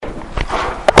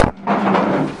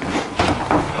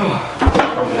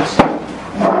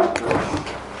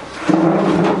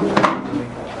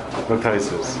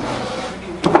Taisus.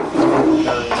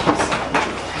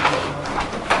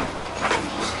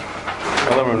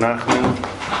 Hello, Rav Nachman.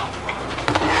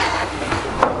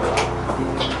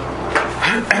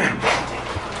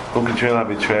 Uki Trela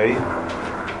Betray.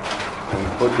 And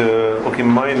put the Uki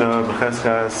Maina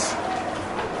Becheskas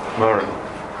Mara.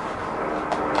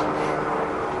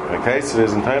 Okay, so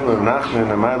there's in time of Nachman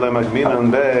and Maila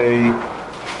Magminan Bay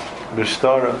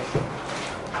Bishtara.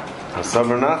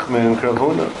 Savar Nachman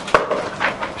Kravuna.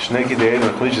 Shneki Deir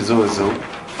Mechlish Zu Azu.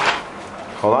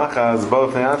 Cholachas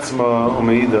both Neatzma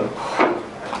Umeida.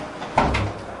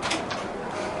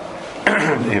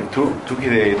 You have two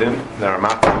Kideidim that are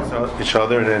mapping each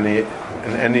other in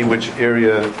any which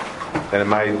area that it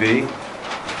might be,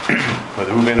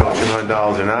 whether Reuben or Shimon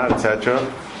or not, etc.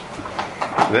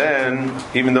 Then,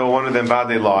 even though one of them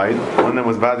Badi lied, one of them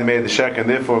was Badi made the Shek, and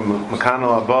therefore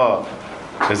Mekanal Abba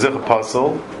is Zich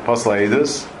Apostle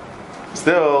Eidus,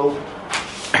 still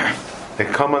they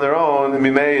come on their own and be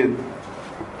made.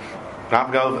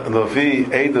 Afgal Lofi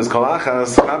Eidus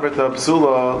Kolachas Chaberta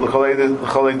Psula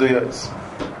L'Cholei Duyos.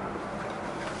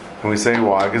 And we say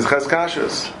why? Because Ches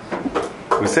Kashas.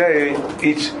 We say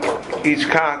each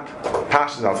kat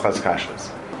pashas al Ches Kashas.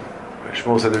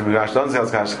 Shmuel said that Migash doesn't say al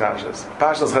Ches Kashas.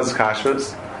 Pashas Ches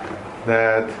Kashas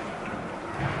that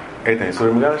Eitain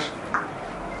Surah Migash,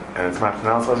 and it's not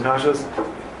pronounced Ches Kashas.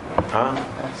 Huh?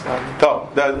 So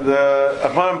the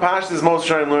upon Pashas most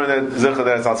trying to learn that Zichah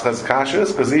that it's al Ches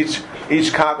Kashas because each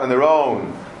kat on their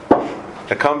own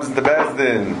that comes into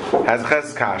Bezdin has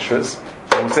Ches Kashas.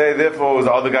 We say therefore it was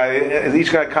the other guy.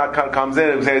 Each guy comes in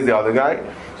and we say it's the other guy.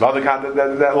 The other guy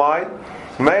that line.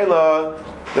 Mela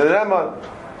the Rema.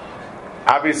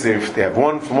 Obviously, if they have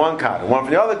one from one cat and one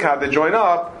from the other cat, they join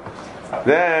up.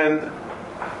 Then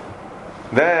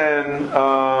they're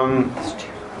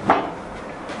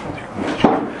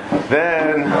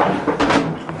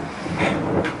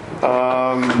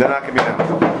not going to be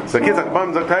them. So kids like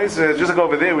just like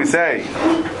over there we say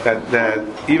that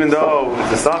even though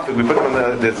it's a suffix, we put them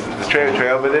on the tray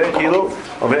over there, kilo,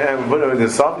 over there, and we put them in the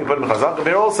suffix, we put them in the chazak. Over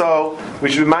here also, we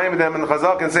should remind them in the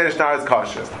chazak and say the shtar is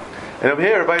cautious. And over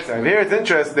here it's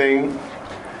interesting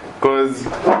because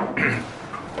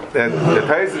the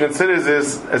Tais considers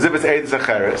this as if it's Eid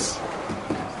Zacheres.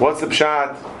 What's the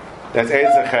pshat? That's Eid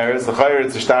Zacheres. The Chayr,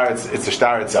 it's a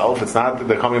shtar itself. It's not that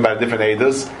they're coming by different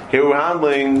Eidos. Here we're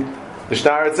handling the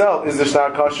shtar itself. Is the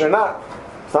shtar kosher or not?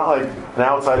 It's not like an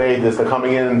outside Eidos they're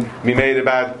coming in and be made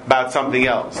about something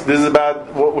else. This is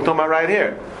about what we're talking about right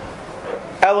here.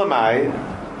 Elamai,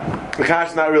 the kash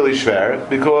is not really shver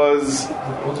because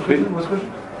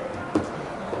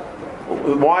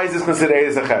why is this considered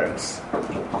Eid Zacheres?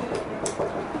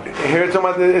 Here it's talking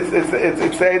about it's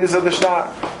the Eidos of the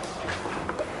shtar.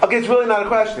 Okay, it's really not a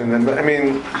question. I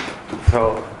mean,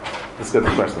 so let's get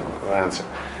the question. We'll answer.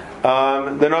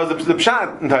 The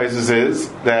pshat in Taisus is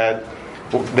that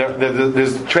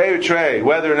there's tray,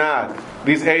 whether or not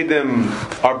these edim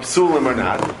are psulim or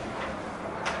not,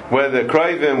 whether they're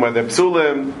kroivim, whether they're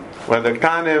psulim, whether they're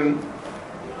ktanim.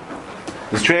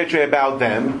 There's tray about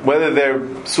them, whether they're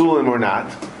psulim or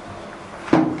not.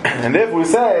 And if we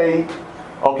say,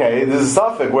 okay, this is a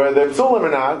suffix whether they're psulim or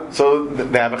not, so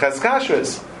they have a ches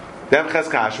kashrus. They have a ches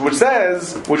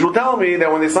kashrus, which will tell me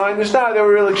that when they signed the shtar, they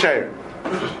were really ksher.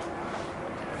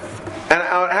 And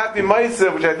I would have to be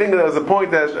ma'aseh, which I think that was a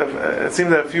point that it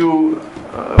seemed that a few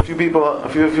people, a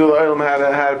few of the Olam had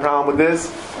a problem with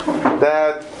this.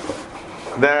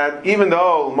 That even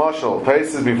though Mashal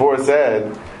Taisus before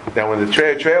said that when the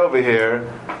tray over here,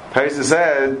 Taisus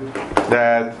said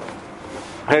that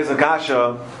Hezan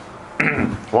Kasha,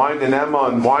 wine the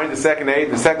Neman, wine the second eight,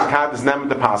 the second kat is Neman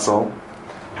the Pasal.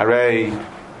 Hooray!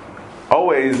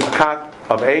 Always a kat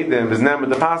of Eidim is Neman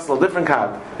the Pasal, different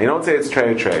kat. You don't say it's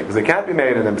tray because they can't be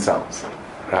made in themselves,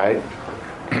 right?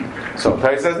 So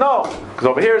Taisus says no, because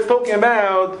over here it's talking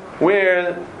about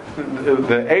where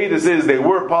the Eidus is they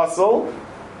were Pasal,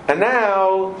 and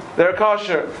now they're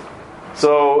kosher.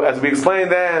 So, as we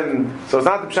explained then, so it's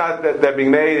not the pshat that they're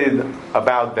being made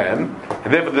about them,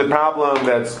 and therefore the problem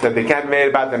that they can't be made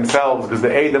about themselves because the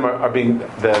Edom are being,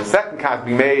 the second kat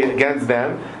being made against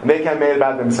them, and they can't be made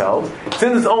about themselves.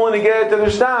 Since it's only to get to the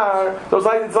shtar, so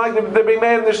it's like they're being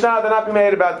made in the shtar, they're not being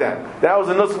made about them. That was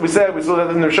the nusach we said, we saw that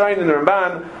in the Rishayin and the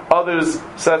Ramban, others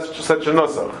such a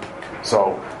nusach.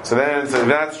 So then, if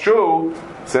that's true,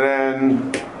 so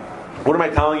then, what am I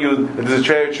telling you? That there's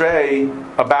a tray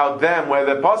about them,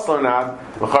 whether they're puzzle or not.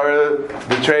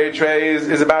 The tray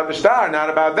is about the shtar, not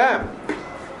about them.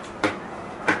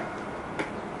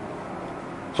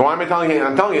 So why am I telling you?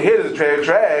 I'm telling you here there's a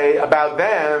tray about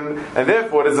them, and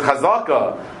therefore there's a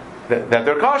chazaka that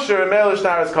they're kosher and Mele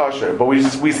Shtar is kosher. But we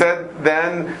said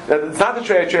then that it's not the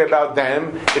trey about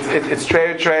them, it's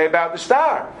trey about the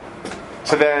shtar.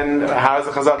 So then, how does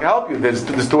the Chazak help you? There's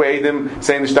two Eidim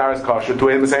saying the shtar is kosher, two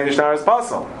Eidim saying the shtar is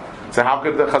pasul. So how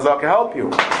could the Chazak help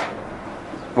you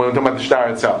when we're talking about the shtar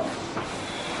itself?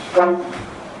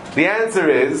 The answer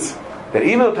is that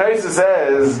even though Taisa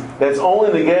says that it's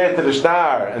only negated to the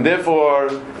shtar, and therefore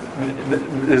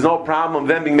there's no problem of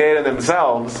them being made in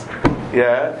themselves,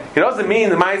 yeah, it doesn't mean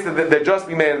the Ma'aseh that they're just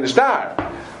being made in the shtar.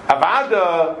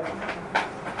 Avada,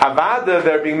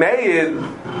 they're being made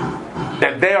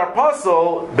that they are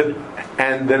pasul,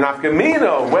 and the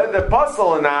nafkamina, whether they're pasul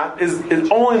or not, is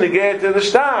only negated to the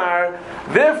shtar.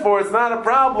 Therefore, it's not a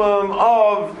problem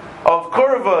of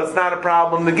kurva, it's not a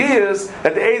problem the giyas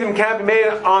that the Eidim can't be made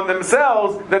on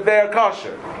themselves that they are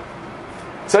kosher.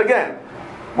 So again,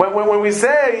 when we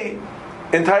say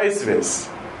in Taisvis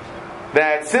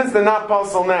that since they're not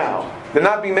pasul now, they're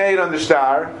not being made on the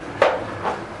shtar,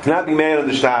 they're not being made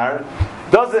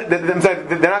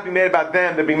about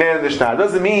them, they're being made on the shtar.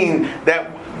 Doesn't mean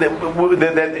that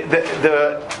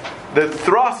the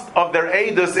thrust of their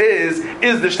edus is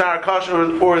the shtar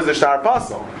kosher or is the shtar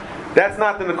pasul. That's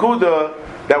not the nakuda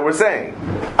that we're saying.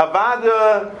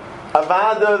 Avada,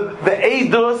 the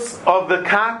edus of the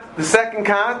kat, the second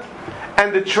kat,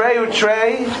 and the trey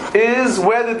is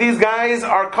whether these guys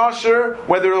are kosher,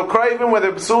 whether they're kroivim,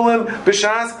 whether psulim,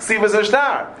 b'shas, ksivas, or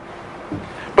shtar.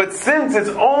 But since it's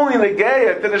only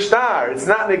negeya to the shtar, it's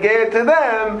not negeya to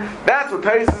them, that's what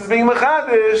Tais is being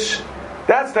mechadish.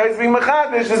 That's Tais being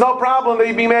mechadish. There's no problem that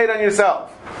you be made on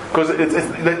yourself. Because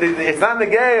it's not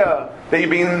negeya that you're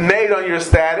being made on your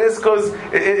status, because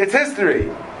it's history.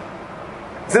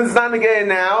 Since it's not negeya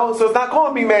now, so it's not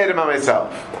called being made on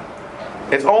myself.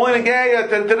 It's only negeya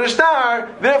to the shtar,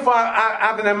 therefore I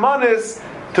have an emanis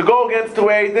to go against the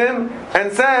Eidim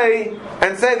and say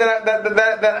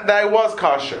that I was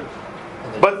kosher.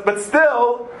 But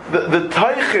still, the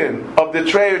teichin of the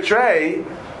tray,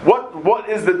 what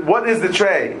is the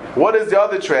tray? What is the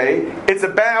other tray? It's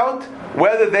about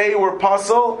whether they were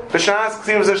pasul, b'shas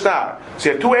ksivus shtar. So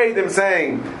you have two Eidim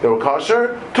saying they were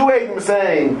kosher, two Eidim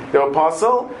saying they were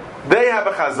pasul. They have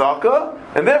a chazaka,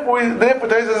 and therefore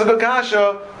Taisa is a good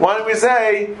kasha. Why don't we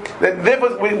say that?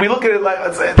 Therefore, we look at it like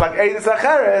Eidus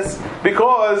Acheres,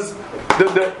 because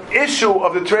the issue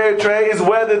of the tray is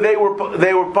whether they were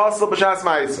pasul b'shas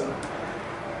ma'isa.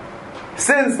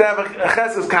 Since they have a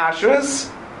chesed kashrus,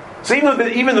 so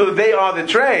even though they are the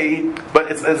tray, but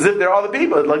it's as if there are other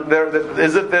people, like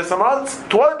as if there's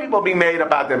two other people being made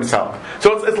about themselves.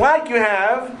 So it's like you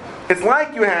have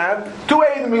two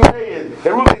Eidim being made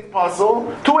that Reuben is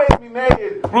pasul, two Eidim being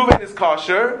made Reuben is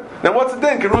kosher. Now what's the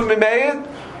thing? Can Reuben be made?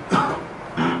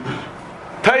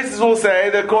 Taisus will say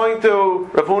that according to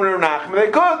Rav Huna and Nachman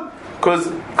they could,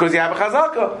 because you have a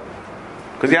chazaka.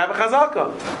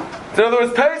 So in other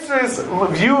words, Taisus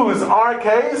views our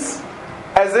case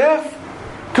as if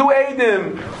two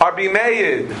Eidim are being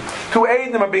made.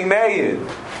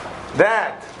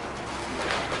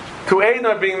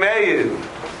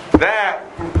 That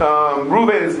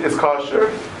Reuben is kosher,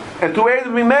 and two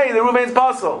Eidim being made that Reuben is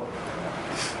pasul.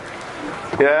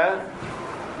 Yeah,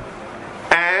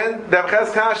 and the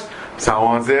Avches Kash.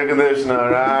 Someone's air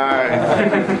conditioner, right?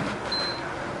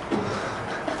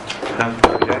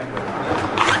 Okay.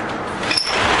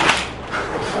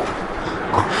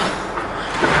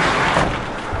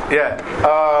 Yeah.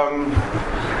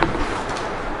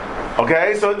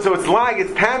 Okay. So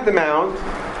it's tantamount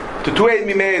to two Eidim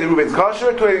be made, Reuben's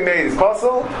kosher, two Eidim made is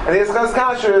pasul, and the Yitzchak's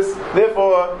kosher is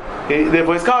therefore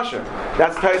he's kosher.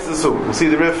 That's Taisus. We'll see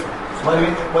the riff. What do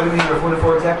you mean Rav Huna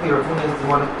for exactly? Rav Huna is the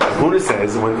one. Rav Huna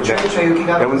says when Trey Uki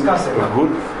Gav discussing.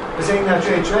 We're saying that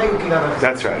Trey Uki Gav.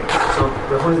 That's right. So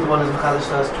Rav Huna is the one who's mechadish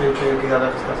to us. Trey Uki Gav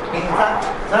discussing.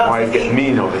 Why is getting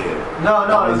mean over here? No.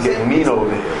 He's getting mean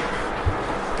over here.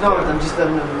 No, I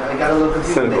got a little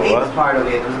confused with the Eidim part of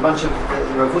it. There's a bunch of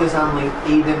Rav Huna's handling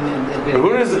Eidim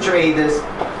and the Trey this.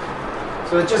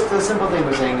 So it's just a simple thing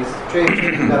we're saying is Trey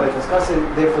Uki Gav discussing.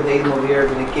 Therefore, the Eidim over here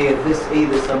going to get this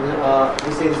Eidim. This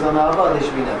Eidim on the Abba. They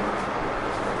should be done.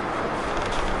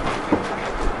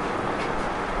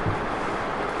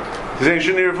 He's saying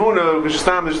Shuni Rav Huna because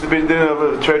Shtam is the big dinner of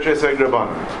a Trey Seg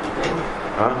Rabbanan.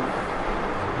 Huh?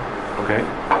 Okay.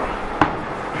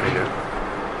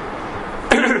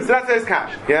 So that's his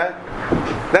cash, yeah?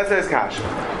 That's his cash.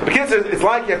 The kid says it's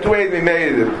like you have two Eidim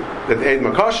made that Eidim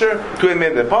are kosher, two Eidim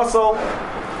made that pasul,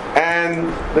 and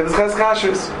that is his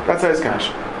kashrus. That's his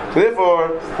cash. So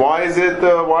therefore, why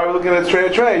are we looking at tray?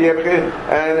 Yeah,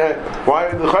 and why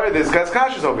there's his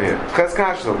kashrus over here? His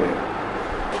kashrus over here.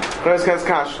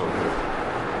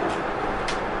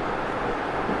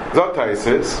 Zok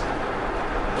Taisis.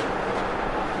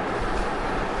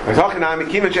 I'm talking now.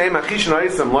 Mikim Jaim Achishin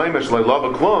Oisam Loimish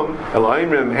Leilava Klum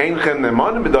Eloimrim Einchen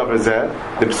Nemanim B'Davar Zeh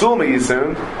the Psul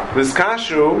Meisim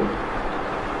V'Skashu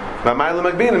B'Mayla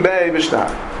Magbin B'Ei B'Shtar.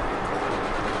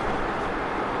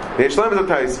 The Yishlam Zok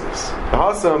Taisis. The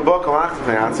Hasam Bo Kalachas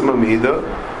Neyatzim Amida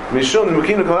Mishun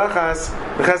Mukinu Kalachas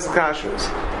B'Ches Kashus.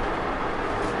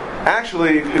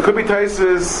 Actually, it could be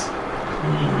Taisis.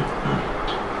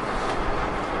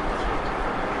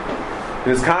 In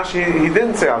his kashi, he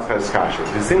didn't say out ches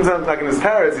kashas. It seems like in his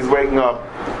teretz he's waking up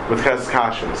with ches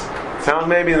kashas. Sounds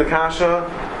maybe in the kasha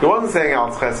he wasn't saying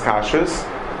out ches kashas.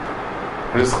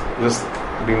 Just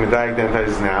being medayik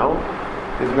dentized now.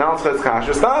 Now it's ches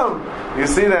kashas. You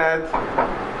see that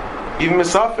even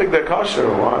misafik they're kosher.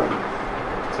 Why?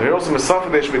 So here also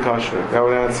misafik they should be kosher. That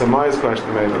would answer Maya's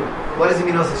question maybe. What does it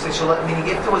mean also? Meaning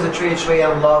if there was a tree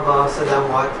and lava, so then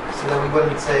what? So then we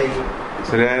wouldn't say.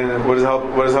 So then, what does help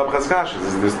cheskashas?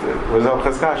 What does help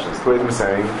cheskashas? That's the way they're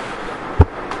saying.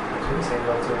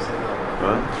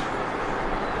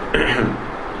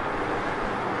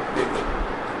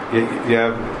 You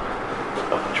have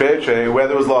trey where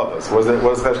there was lavas. What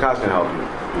does cheskashas going to help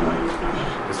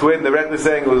you? It's way directly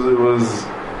saying it was.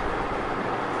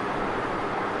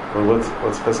 Well, what's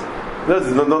cheskashas? No,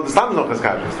 there's no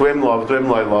cheskashas. Tuim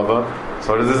lava. So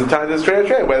this is entire this trade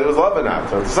where there was love or not.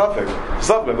 So it's a suffix.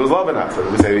 Suffix was love or not. So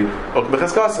we say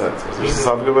okmecheskasa. So it's a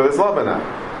suffix whether it's love or not.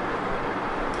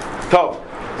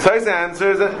 So his answer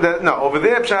is that no, over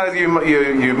there pshat you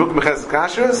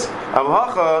okmecheskashas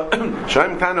avhacha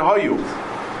shaim tanu hayu.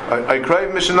 I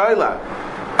crave mishnayla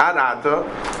ad ata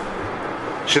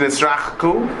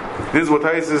shenitzrachku. This is what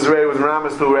Taisus is ready with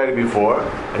Ramas still ready before,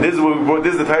 and this is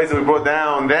the Taisus we brought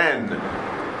down then.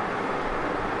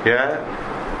 Yeah.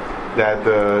 That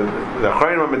the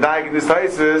Chayim Medayik in this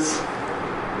Taisus,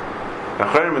 the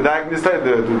Kunjas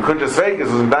Vekas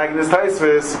was Medayik in this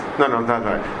Taisus. No, not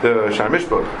right. The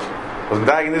Sharmishbot was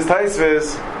Medayik in this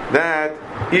Taisus that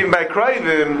even by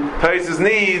Krayvim, Taisus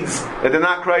needs that they're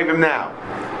not Krayvim now.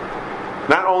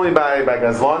 Not only by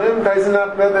Gazlanim,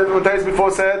 what Taisus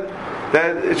before said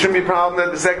that it shouldn't be a problem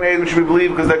that the second Adam should be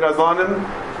believed because they're Gazlanim.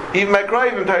 Even by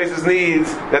Krayvim, Taisus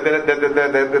needs that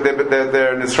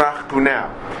they're Nisrachku now.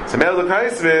 So Mel the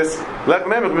Taisus like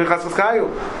remember Chas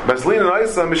Kayu. Baslin and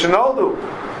Oisa Mishnaldu.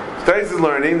 Taisus is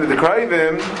learning that the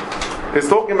Krayvim is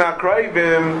talking about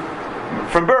Krayvim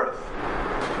from birth.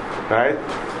 Right?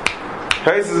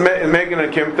 Taisus is making a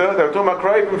kimta. They're talking about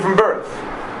Krayvim from birth.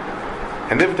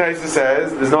 And then Taisus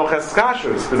says there's no Ches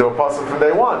Kashus because they were possible from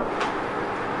day one.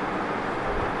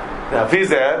 Now, if he's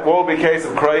there, what will be a case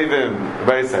of Krayvim?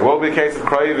 What will be a case of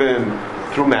Krayvim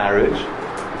through marriage?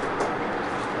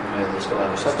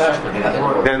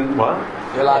 Then what?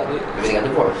 You're allowed to get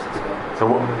divorced. So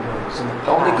what?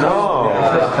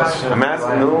 I'm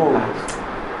asking,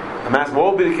 what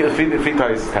will be the case if he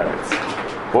ties his parents?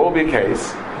 What will be a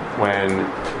case when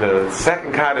the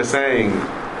second card is saying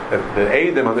that the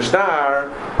Adam on the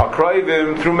star are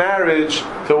Krayvim through marriage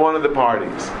to one of the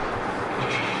parties?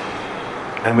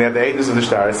 And we have the Eidos of the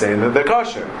Shtar saying that they're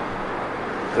kosher.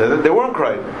 They weren't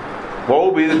Krayvim. What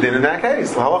will be the din in that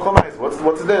case? What's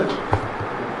the din? The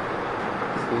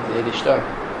Eidos Shtar.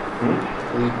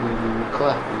 We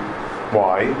collect.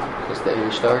 Why? Because the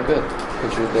Eidos Shtar are good.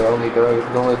 Because they're only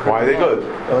why are they good?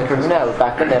 They're only criminal.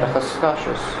 Back then they're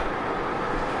cheskashus.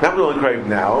 Not only Krayvim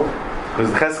now,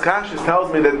 because the cheskashus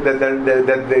tells me that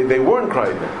they weren't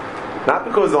Krayvim. Not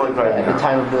because they're only Krayvim. At the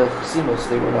time of the Simus,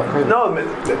 they were not Krayvim. No,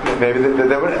 maybe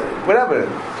they were, whatever.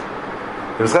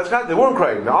 They weren't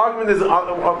Krayvim. The argument is,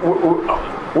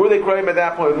 were they Krayvim at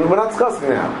that point? We're not discussing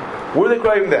now. Were they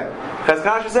Krayvim then?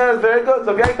 Cheskasha says, very good.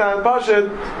 So, Gaitan, Pashid,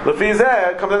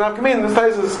 Lefizeh, comes in Afkamin, this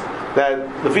places that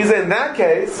Lefizeh in that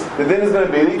case, the din is going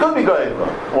to be that he could be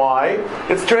Krayvim. Why?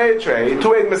 It's trey.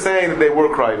 Two Eidim is saying that they were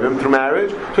Krayvim through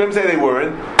marriage. Two Eidim say they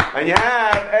weren't. And you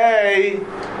have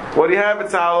what do you have,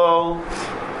 Betzalel?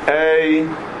 A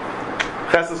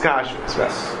Chesed Kashus.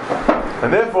 Yes.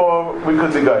 And therefore, we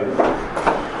could be guided.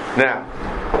 Now,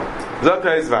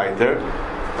 Zokta is weiter.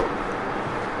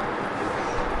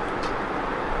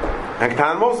 And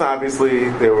Ketanim also, obviously,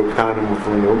 they were Ketanim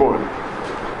when they were born.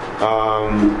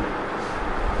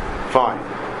 Fine.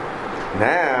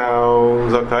 Now,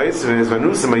 Zokta is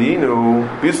Vanusa Mayinu,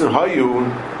 Yusun Hayu,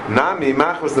 Nami,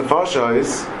 Machvas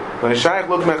Nefashais, when Shaykh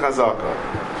looked Mechazaka.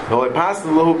 No, they passed the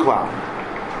Lahu Klau.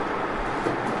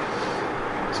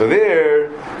 So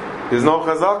there's no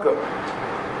Chazaka.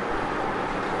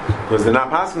 Because they're not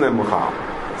passing them Mukhal.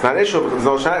 It's not issue because there's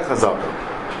no Shaykh Chazaka.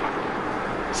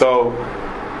 So,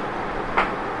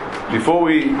 before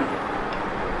we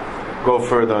go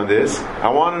further on this. I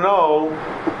want to know.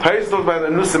 Taisus talks about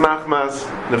Anus Machmas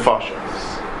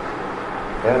Nefashos.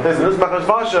 And this Anus Machmas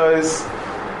Nefashos.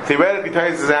 Theoretically,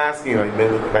 Taisus is asking.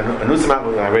 Anus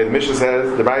Machmas. I read the Mishnah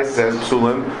says the Brayso says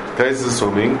Psulim. Taisus is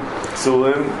assuming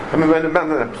Psulim. I mean, the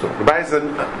Brayso says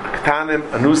Ketanim,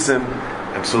 Anusim,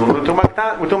 and Psulim. We're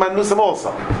talking about Anusim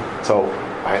also. So.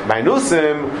 By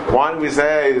Nusim, why don't we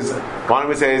say the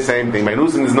same thing? By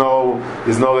Nusim is no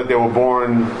that they were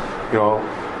born,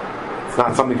 it's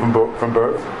not something from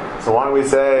birth. So why don't we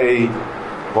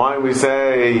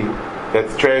say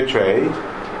that's trey,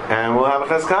 and we'll have a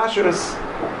cheskashus.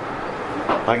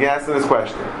 Like he asked in this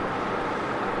question.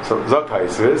 So Zok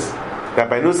Taisus that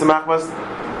by Nusim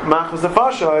machmas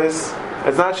nefashos,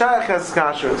 it's not shaykh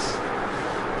cheskashus.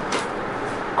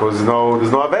 Because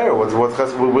there's no aver. Which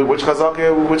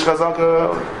chazaka?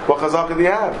 What chazaka do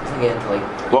you have? Again,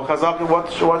 what chazaka? What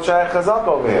shaykh chazaka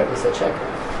over here? He said check.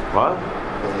 What?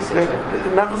 He said check.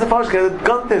 Nachmas nefashos got a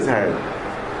gun to his head.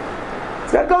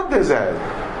 He's got a gun to his head.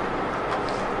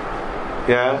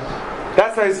 Yeah,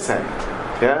 that's what he's saying.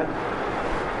 Yeah.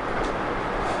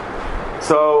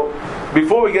 So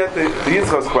before we get to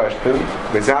Yitzchak's question,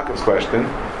 Beis Yaakov's question,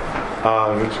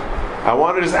 which I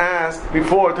want to just ask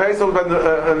before. Taisus talked about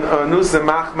Anus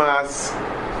Machmas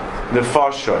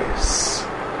Nefashos.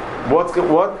 What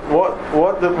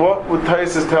would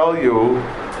Taisus tell you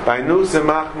by Anus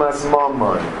Machmas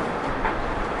Mammon?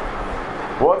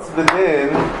 What's the din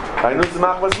by Anus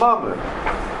Machmas Mammon?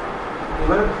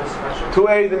 Two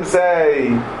Eidim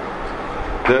say.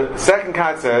 The second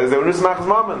kat says they were Anus Machmas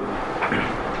Mammon.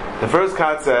 The first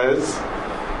kat says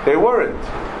they weren't.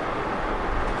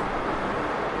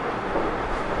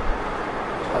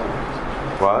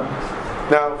 What?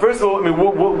 Now, first of all, I mean,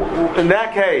 in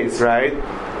that case, right?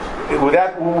 Would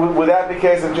that be the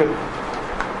case of?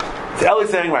 So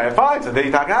Eli's saying, right? Fine. So they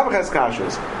talk about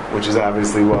cheskashus, which is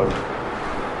obviously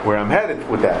where I'm headed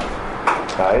with that,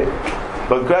 right?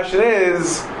 But the question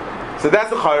is, so that's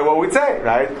the chayr. What we'd say,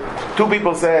 right? Two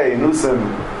people say Nusim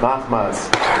Machmas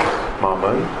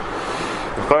Mammon.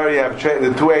 The chayr you have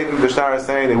the two Eidim the Shtar is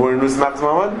saying they were Nusim Machmas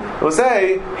Mammon. We'll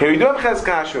say here you do have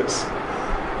cheskashus.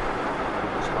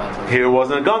 Here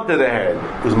wasn't a gun to the head.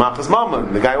 It was Machmas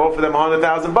Mammon. The guy offered them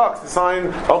 $100,000 to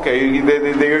sign. Okay,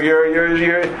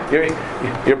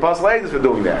 you're puzzling for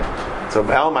doing that. So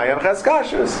Elmai have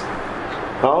cheskashus.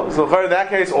 So in that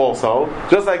case also,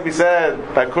 just like we said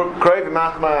by Kroiv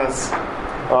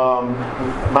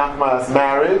Machmas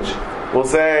marriage, we'll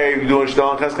say you do a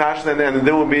shtal cheskashus, and then it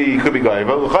could be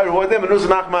goyva.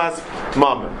 Machmas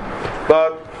Mammon,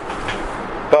 but.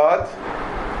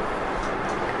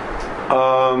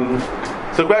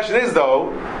 So the question is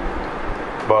though,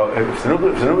 well, if the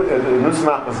Nus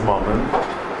Machmas Mammon,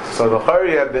 so the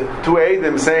Chari have the two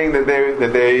Eidim saying that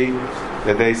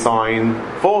they signed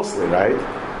falsely, right?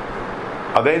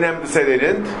 Are they them to say they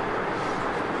didn't?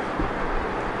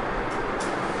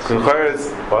 So the Chari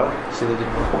is what? So they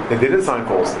didn't. They didn't sign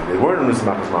falsely. They weren't Nus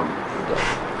Machmas Mammon.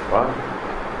 What?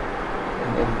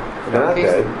 They're not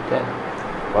dead.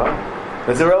 What?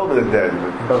 It's irrelevant. They're dead.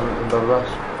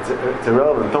 It's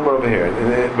irrelevant. I'm talking about over here.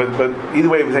 But either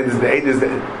way, we're saying there's the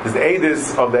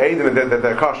Eidus of the Eidim that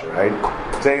they're kosher, right?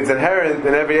 We're saying it's inherent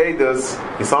in every Eidus.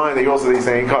 You sign that you're also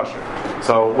saying kosher.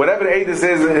 So whatever the Eidus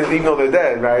is, even though they're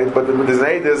dead, right? But there's an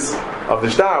Eidus of the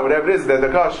Shtar, whatever it is, that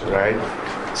they're kosher, right?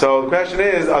 So the question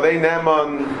is, are they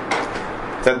Neman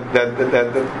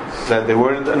that they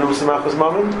weren't Anus Machmas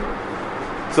Mammon?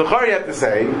 So Chari you have to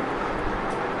say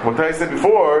what I said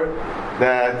before,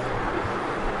 that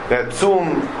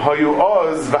Tzum Hayu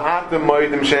Oz V'atem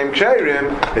Moedim Shem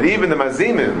Ksherim, that even the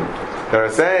Mazimim that are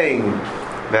saying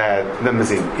that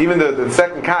even the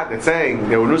second kat that's saying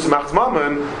they were Nus Machmas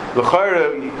Mammon, the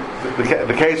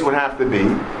case would have to be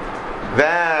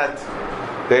that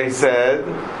they said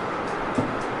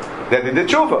that they did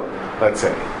tshuva, let's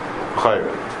say,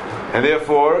 and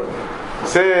therefore,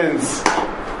 since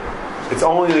it's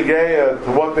only the geya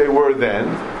to what they were then,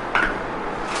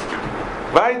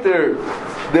 weiter,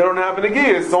 they don't have an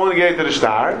agiyah, it's only the geya to the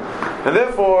shtar, and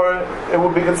therefore it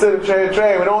would be considered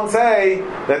trey. We don't say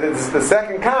that it's the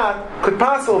second kat could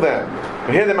passel them.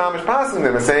 We hear the mamish passing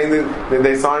them and saying that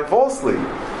they signed falsely.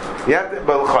 You have to,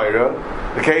 but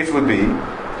the case would be,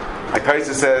 like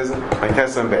Taisa says, like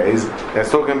Tessa and Beis, that's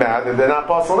talking about that they're not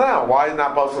passel now. Why is it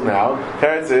not passel now?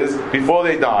 Teretz is, before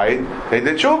they died, they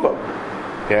did tshuva.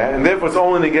 Yeah, and therefore it's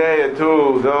only the geya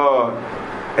to the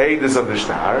Eidus of the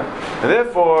Shtar, and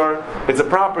therefore it's a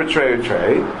proper trey.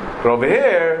 But over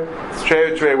here, it's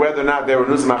trey whether or not they were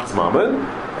Nus Machmas Mammon,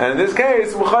 and in this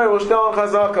case, Bukhari will shtel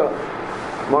chazaka.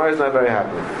 Mara is not very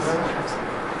happy with this.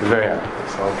 He's very happy with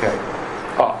this. Okay.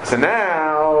 Oh, so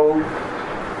now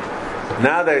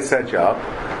they set you up.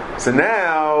 So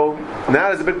now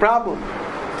there's a big problem.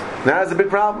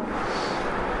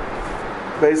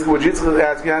 Basically, what Yitzchak is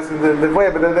asking the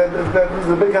way, but there's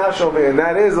a big hash over here, and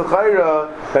that is the chayra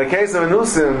that in case of a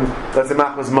nusim, let's say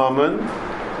machmas mammon,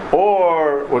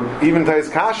 or even Tais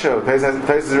Kasha, Tais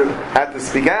had to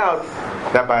speak out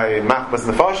that by machmas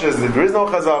nefashis there is no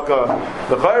chazaka.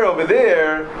 The chayra over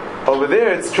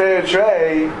there it's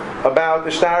trey about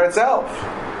the shtar itself.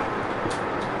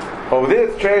 Over there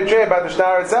it's trey about the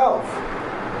shtar itself.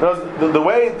 The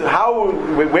way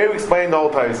we explain the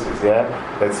whole Taisus, yeah,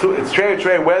 it's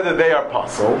trey whether they are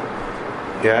puzzle,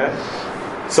 yeah.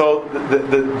 So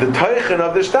the teichen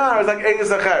of the shtar is like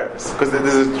Eges Acheres, because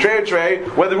there's a trey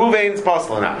whether Ruvain's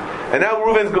puzzle or not. And now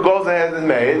Ruvain goes ahead and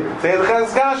made so he has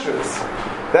Cheres Kashrus.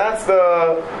 That's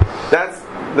the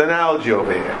analogy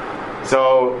over here.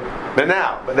 So but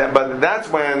that's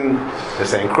when they're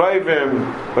saying Kroivim,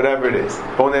 whatever it is.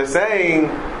 But when they're saying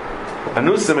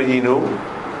Anusim Ayinu,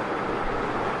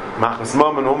 Machmas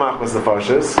Mammon or Machmas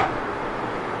Nefashis,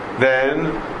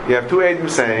 then you have two Eidim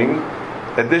saying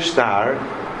that this shtar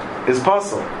is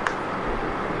puzzle.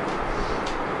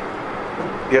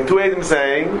 You have two Eidim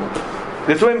saying that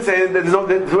there's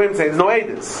no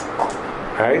Eidus.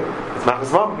 Right? It's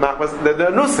Machmas Mammon, the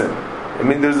Anusim. I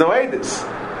mean, there's no Eidus.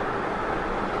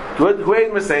 Two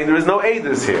Eidim are saying there is no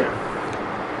Eidus here.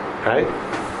 Right?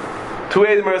 Two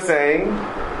Eidim are saying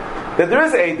that there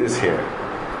is Eidus here.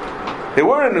 They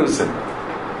were a nuisance.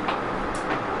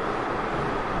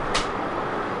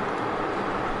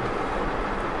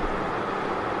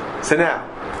 So now,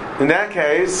 in that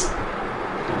case,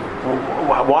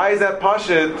 why is that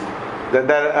pashut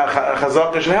that a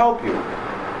chazaka should help you?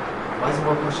 Why is it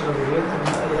more pashut over here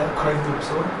than according to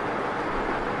Psor?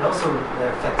 And also,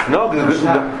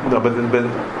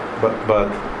 but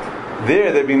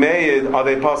there they be made, are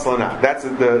they puzzle or not? That's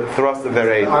the thrust of their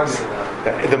aiders.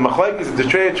 The machlek is the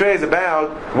tray is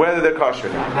about whether they're kosher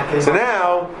or not. So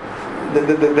now,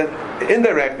 the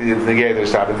indirectly it's negated the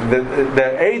shtar.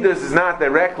 The aiders is not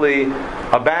directly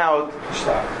about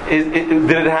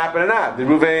did it happen or not? Did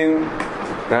Ruvain,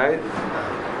 right?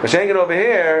 Mashenkin over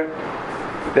here,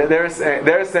 they're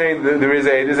saying that there is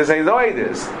aiders. They're saying no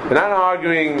aiders. They're not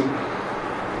arguing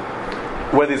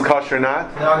whether he's kosher or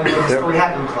not.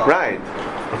 Right.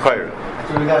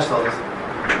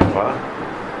 What?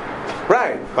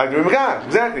 Right. Like the Rimagash.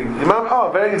 Exactly.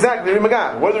 Very exactly. The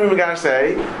Rimagash. What did the Rimagash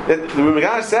say? That the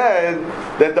Rimagash said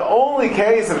that the only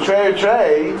case of Trey,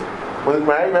 right?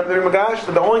 Remember the Rimagash?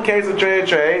 That the only case of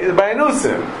Trey is by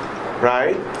Anusim.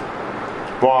 Right?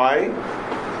 Why?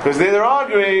 Because they're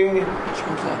arguing.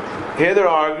 Here they're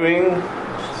arguing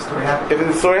if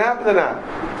the story happened or not.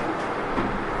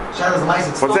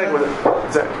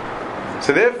 What's that?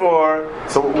 So therefore,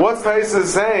 what's Taisa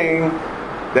saying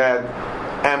that,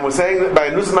 and we're saying that by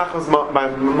Nus Machmas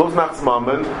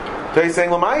Mammon, Taisa saying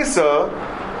Lamaisa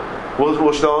will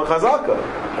shtel on Chazaka,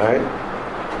 right?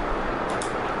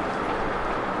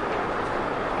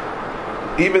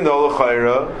 Even though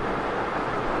l'chayra,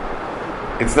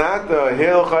 it's not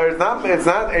here l'chayra. It's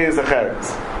not Eis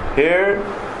Acheres. Here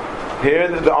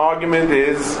the argument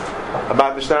is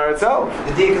about the shtar itself.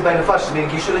 The diak is by nefashis,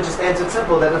 meaning you should have just answered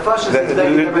simple that nefashis is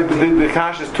the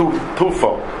kash is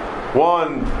twofold.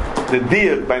 One, the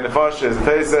diak by nefashis, the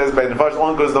Torah says by nefashis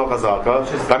only goes no chazaka.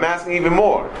 But I'm asking even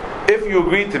more. If you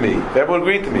agreed to me, if everyone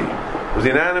agreed to me, it was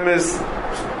unanimous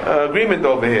agreement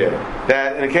over here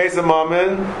that in the case of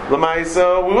mammon,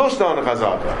 lamaisa, we will shtar on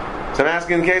chazaka. So I'm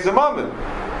asking in the case of mammon.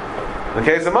 In the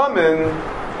case of mammon,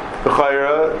 the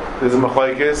chayra is a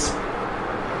machlekes.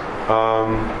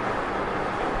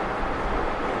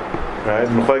 Right,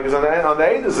 Mechalik on the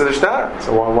Eidos of the Shtar.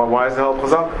 So why is it help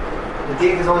Chazak? The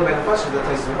diak is only by the Fashim that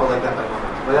takes people like that by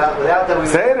moment. Without that, we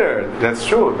Seder. That's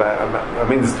true. But I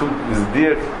mean, there's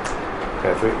diak.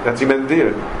 Okay, that's you meant the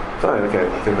diak. Fine. Okay, I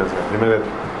think that's right. You meant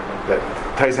that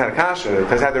Tais had a kasha.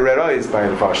 Tais had the red eyes by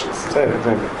the Fashim. Seder.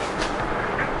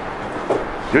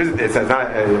 It's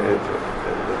not a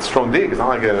strong diak. It's not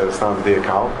like a strong diak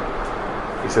cow.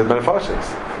 He said by the Fashim.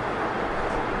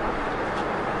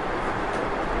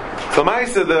 So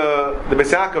Maisa, the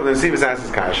Beis Yaakov, the Nesivos asks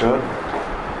his kasha.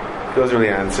 He doesn't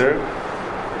really answer.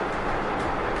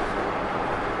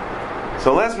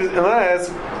 So unless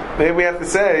maybe we have to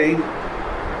say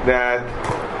that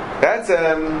that's the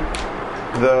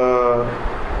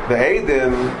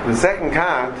Eidim, the second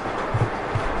kat,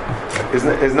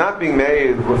 is not being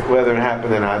made with whether it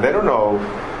happened or not. They don't know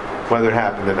whether it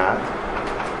happened or not.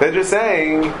 They're just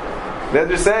saying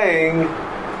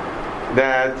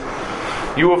that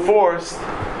you were forced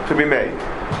to be made,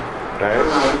 right?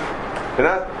 They're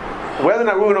not, whether or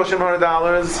not Reuven owes Shimon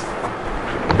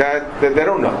 $100, that they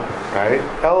don't know, right?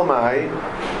 Elamai,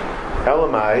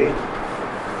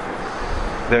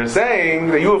 they're saying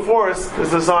that you were forced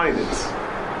to sign this.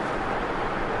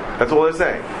 That's all they're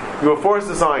saying. You were forced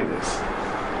to sign this.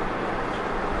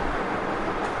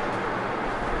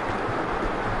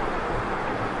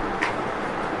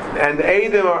 And the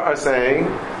Eidim are saying,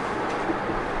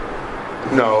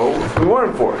 no, we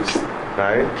weren't forced,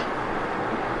 right?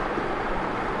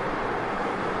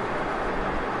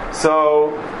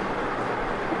 So,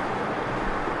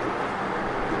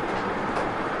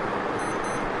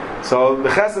 the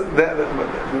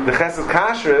Chesed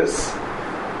Kashrus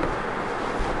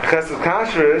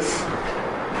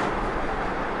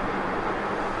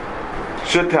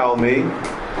should tell me,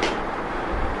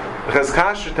 the Chesed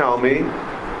Kashrus should tell me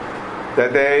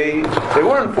that they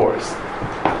weren't forced.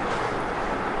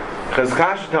 Chesed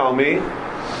Kashrus should tell me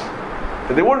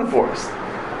that they weren't forced.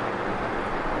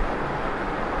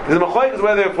 There's a machlokes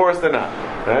whether they're forced or not,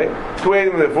 right? Two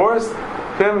Eidim they're forced.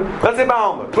 Let's say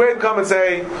Baalma. Two Eidim come and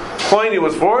say Pliny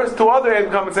was forced. Two other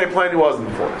Eidim come and say Pliny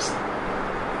wasn't forced,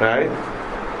 right?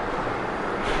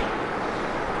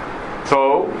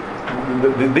 So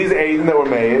these Eidim that were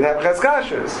made have Chesed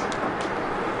Kashrus.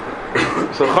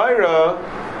 So Chayra,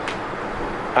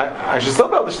 I should still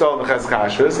be able to shtel the Chesed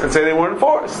Kashrus and say they weren't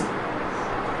forced.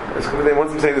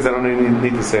 Once I'm saying this, I don't even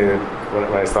need to say it when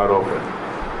I start over.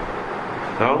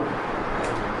 No?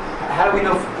 How do we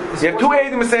know? You have two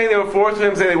Eidim saying they were forced, two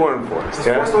Eidim saying they weren't forced.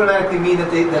 Does forced automatically mean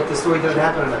that the story didn't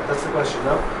happen or not? That's the question,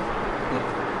 no?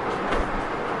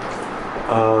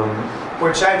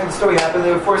 Or Shai, the story happened,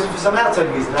 they were forced for some outside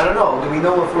reason. I don't know. Do we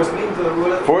know what forced means?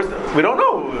 Forced? We don't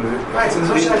know. Right, so there's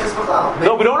no Shai Chesed.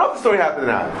 No, we don't know if the story happened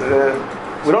or not.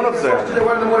 We don't know if the story happened. They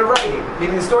weren't in the mode of writing.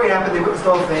 Meaning the story happened, they witnessed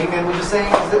the whole thing, and we're just saying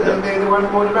they weren't in the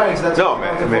mode of writing. So that's no,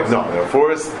 man, they were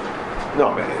forced.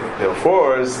 No, man, they were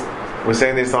forced. We're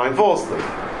saying they signed falsely.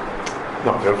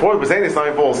 No, they were forced. We're saying they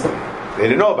signed falsely. They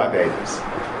didn't know about the aids.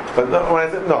 But no, when I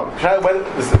said no,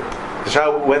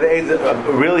 whether aids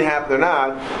really happened or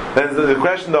not, then the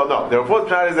question though, no, they were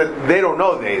forced. Is that they don't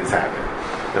know the aids happened.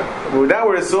 No. Now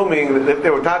we're assuming that if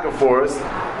they were talking forced,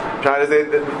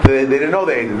 they didn't know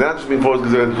the aids. They're not just being forced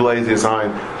because they're too lazy to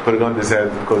sign, put a gun to his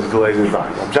head because they're too lazy to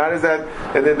sign. The is that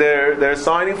they're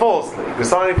signing falsely. They're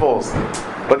signing falsely.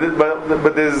 But the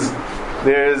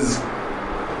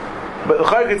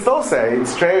Chayr could still say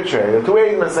it's trey. The two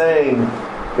Eidim are saying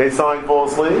they signed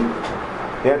falsely.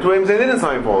 Yeah, two Eidim say they didn't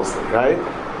sign falsely, right?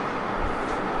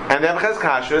 And then Chesed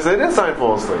Kashrus they didn't sign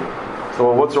falsely.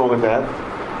 So what's wrong with that?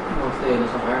 What's the Eidos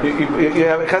Acharis? You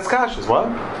have Chesed Kashrus, what?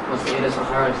 What's the Eidos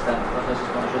Acharis that Chesed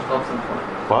Kashrus helps them for?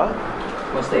 What?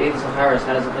 What's the Eidos Acharis?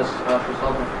 How does the Chesed Kashrus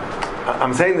help them?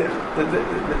 I'm saying that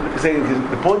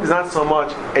the point is not so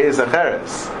much Eidos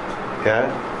Acharis. Yeah?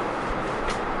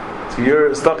 So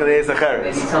you're stuck in Eidos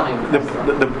Acharis.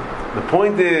 The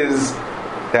point is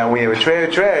that when you have a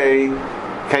tray,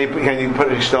 can you put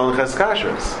a shtel in Chesed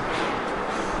Kashrus?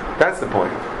 That's the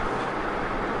point.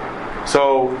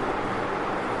 So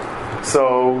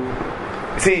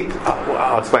see,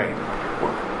 I'll explain.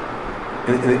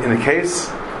 In the case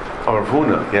of Rav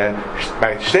Huna, yeah,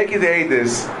 by Shteki the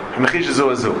Eidis, Mechish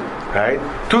Zu, right?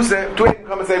 Two Eidim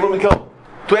come and say Reuben killed.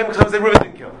 Two Eidim come and say Reuben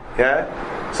didn't kill. Yeah.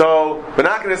 So we're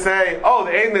not going to say, oh,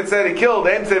 the Eidim that said he killed,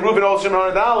 the Eidim said Reuben owes him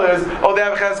 $100. Oh, they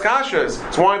have a Chesed Kashrus.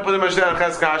 So why don't we put them in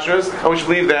Chesed Kashrus and we should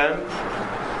leave them?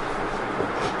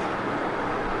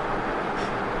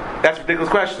 That's a ridiculous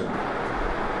question.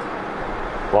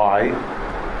 Why?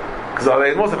 Because all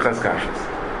Eidim most have Chesed Kashrus.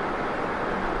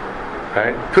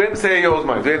 Right? Two Eidim say he owes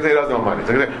money. Two Eidim say he doesn't owe money.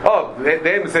 So they say, oh, the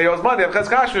Eidim say he owes money. They have Chesed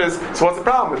Kashrus. So what's the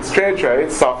problem? It's trey.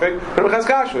 It's suffix. But Chesed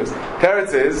Kashrus.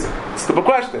 Teretz is it's a stupid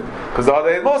question because all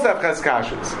Eidim most have Chesed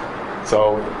Kashrus.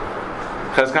 So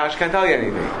Chesed Kashrus can't tell you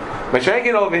anything. But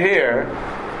Shankin over here,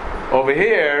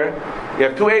 you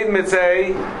have two Eidim that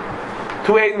say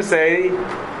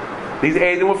these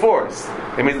Eidim were forced.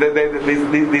 It means that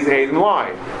these Eidim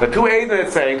lied. The two Eidim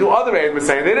that's saying, two other Eidim are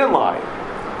saying they didn't lie.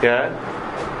 Yeah.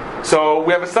 So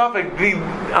we have a suffix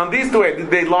on these two Eidim. Did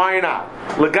they lie or not?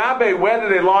 Legabe, whether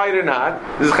they lied or not,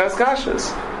 this is Chesed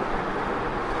Kashrus.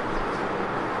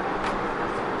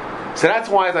 So that's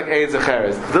why it's like Eidos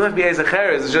Acharis. It doesn't have to be Eidos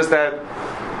Acharis. It's just that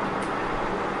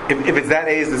if it's that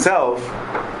Eidos itself,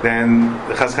 then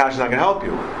the Chesed Kashrus is not going to help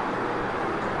you.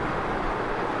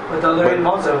 But the other Eidim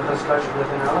also have Chesed Kashrus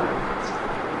within our life.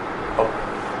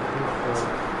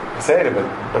 Say it,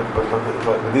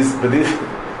 but these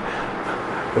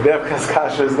they have Chesed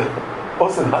Kashrus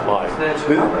also not lying.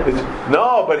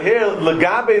 No, but here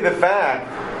Legabe the fact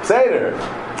Seder,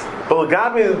 but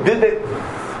Legabe did it.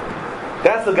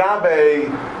 That's the gabe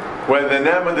whether the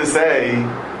neman to say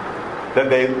that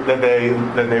they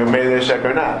were made in the shek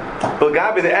or not. But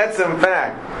gabe the etzem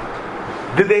fact,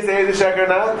 did they say the shek or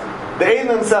not? The Eidim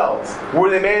themselves, were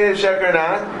they made in the shek or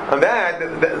not? On that,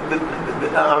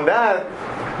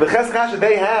 the cheskasha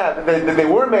they had that they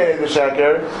were made in the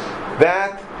sheker,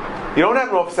 that you don't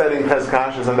have no offsetting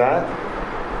cheskashas on that.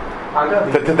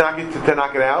 To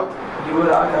knock it out. You would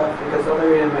because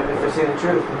other if they're saying the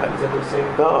truth, they're saying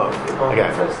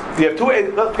okay. So you have two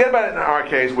eight. Forget about it in our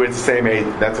case where it's the same eight.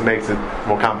 That's what makes it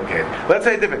more complicated. Let's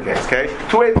say a different case. Okay,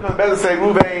 two eight come better say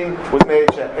Ruvain was made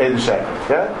in the sheker.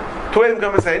 Yeah. Two eight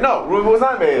come and say no, Ruvain was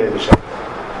not made in the sheker.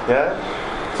 Yeah.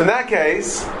 So in that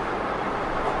case.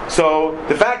 So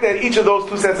the fact that each of those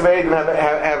two sets of eight have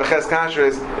a ches kasher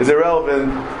is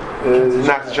irrelevant.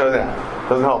 Knocks each other down.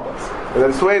 Doesn't help us. But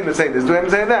there's two eidim saying this, two eidim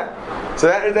saying that. So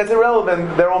that's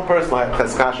irrelevant. Their own personal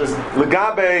ches kashrus.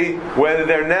 Legabe whether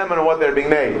they're neman or what they're being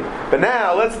made. But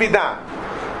now let's be done.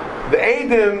 The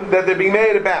eidim that they're being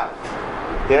made about.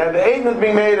 Yeah, the eidim that's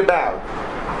being made about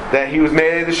that he was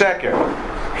made in the sheker.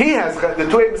 He has the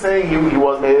two eidim saying he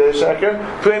was made in the sheker.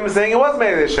 Two eidim saying he was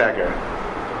made in the sheker.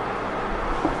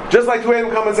 Just like two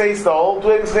Eidim come and say he stole, two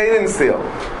Eidim say he didn't steal.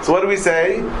 So what do we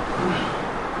say?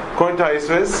 According to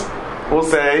Tosfos, we'll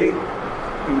say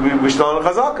we stole in a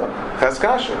chazaka, ches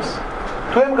kashrus.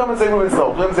 Two Eidim come and say Reuben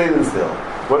stole, two Eidim say he didn't steal.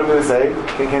 What are we going to say?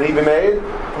 Can he be made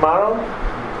tomorrow?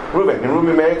 Reuben, can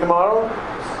Reuben be made tomorrow?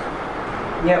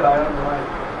 Yeah, but I don't know why.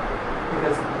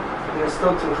 Because there's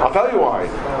still two. I'll tell you why.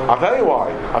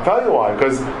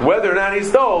 Because whether or not he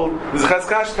stole, this ches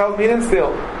kashrus tells me he didn't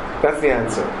steal. That's the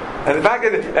answer. And the fact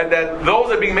that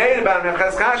those are being made about him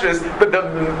ches kashrus, but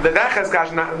that ches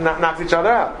kashrus knocks each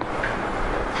other out.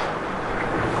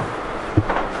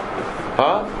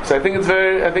 Huh? So I think it's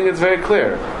very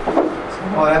clear.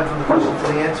 Well, I have from the question to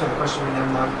the answer. The question we never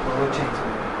know what changed.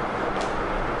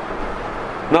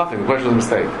 Nothing. The question was a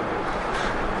mistake.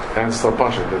 The answer is so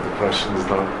partial that the question is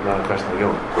not a question of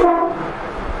Yom.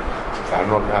 So I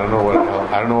don't know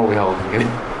what we held at the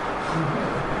beginning.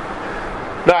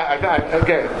 No,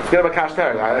 okay. Forget about Kash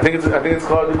Terek. I think it's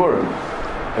Klar Diburim.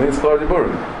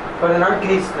 But in our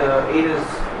case, the Eidim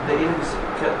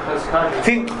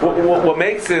See, what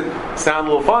makes it sound a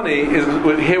little funny is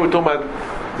here we're talking about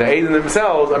the Eidim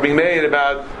themselves are being made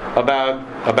about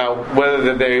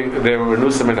whether they were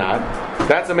Nusim or not.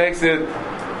 That's what makes it,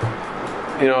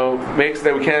 makes it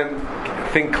that we can't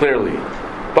think clearly.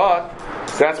 But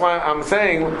so that's why I'm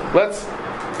saying let's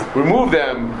remove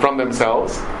them from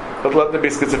themselves. But let them be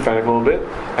schizophrenic a little bit,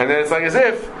 and then it's like as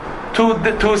if two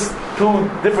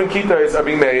different kitos are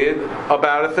being made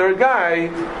about a third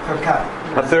guy,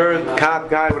 a third cat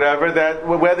guy, whatever. That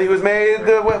whether he was made,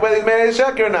 whether he made a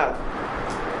sheker or not.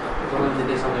 Someone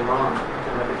did something wrong.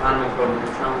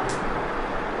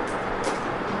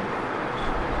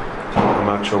 I'm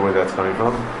not sure where that's coming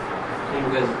from.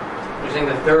 Because you're saying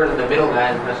the third and the middle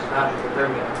guy is not the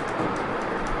third guy.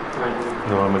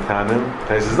 No, Mekanim.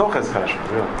 This is no ches kashrus.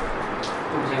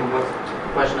 I'm saying what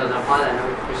the question doesn't apply then.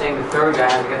 You're saying the third guy,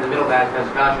 again the middle guy is ches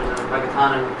kashrus, and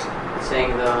Mekatanim is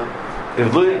saying the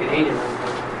second Eidim.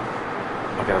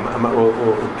 Okay,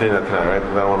 we'll take that tonight, right? I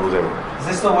don't want to lose everyone. Does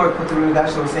this still work with the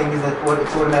Rimagash that we're saying is that what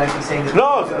it's automatically saying that...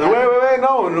 No, wait,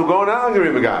 no, we're going on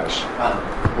Rimagash.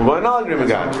 We're going on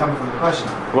Rimagash. We're coming from the question.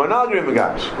 We're going on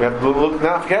Rimagash. We have to look,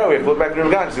 now we have to look back to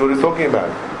Rimagash and see what he's talking about.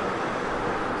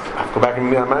 I have to go back and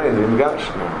be on my Rimagash.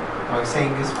 No. I was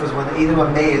saying this because when the Eidim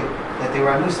are made, that they were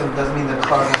Anusim, doesn't mean that the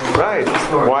Klar is right.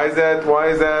 Why is that,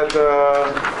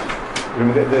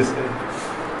 this...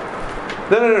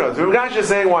 No. The Rimagash is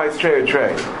saying why it's Trey or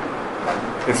Trey.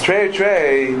 It's Trey or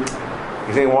Trey.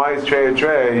 He's saying why it's Trey or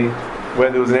Trey,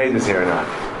 whether there was an Eidos here or not.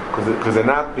 Because they're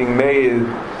not being made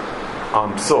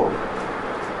on Psul.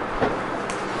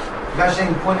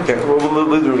 Okay,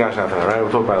 we'll do Rimagash after that, right?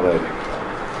 We'll talk about it later.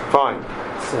 Fine.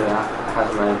 So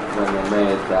when they're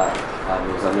made that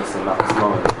it was a missing at this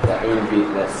moment,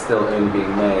 they're still only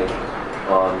being made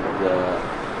on the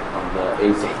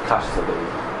Eidos of the Kashas of the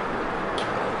Eidim.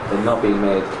 They're not being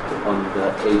made on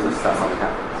the Eidos that something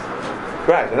happens.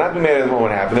 Right, they're not being made on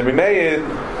what happened. They're being made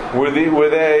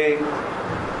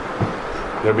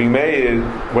they're being made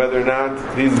whether or not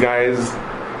these guys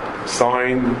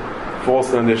signed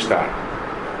falsely on the shtar.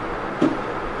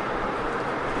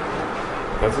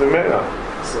 That's what they're made of.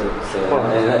 So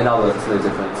in other words, it's no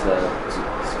different to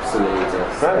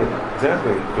right,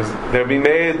 exactly. Because they're being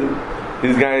made,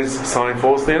 these guys signed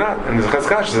falsely or not, and there's a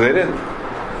cheskasha, so they didn't.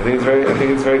 I think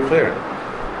it's very clear.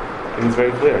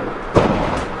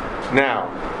 Now,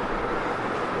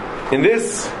 in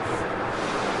this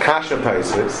kasha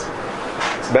Tosfos,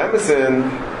 Bemison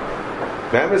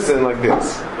Emerson like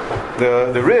this.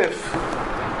 The Rif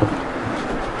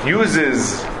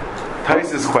uses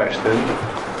Taisa's question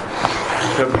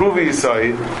to prove his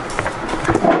side.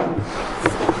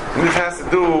 And this has to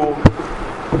do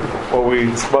what we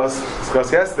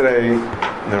discussed yesterday in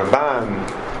the Ramban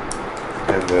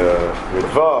and the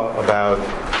Ritva about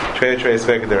Trei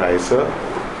Sveka Deraisa.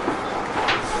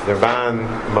 The Ramban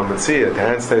Mamatziah, to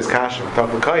answer his kasha for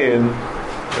Tafel Kayin,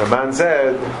 the Ramban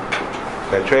said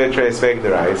that Trei Sveka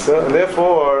Deraisa, and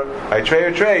therefore by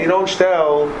Trei you don't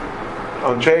tell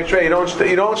on Trei you don't tell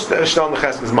on the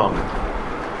Cheskes Mammon.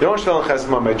 You don't tell on Cheskes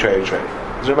Mammon by Trei.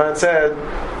 As the Ramban said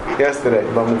yesterday,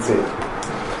 Mamatziah.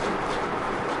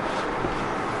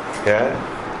 Yeah?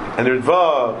 And the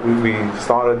Ritva, we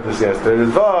started this yesterday,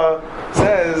 the Ritva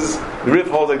says the Rif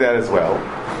holds like that as well.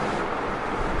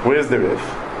 Where's the Rif?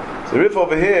 So the Rif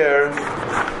over here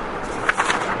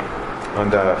on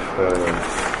the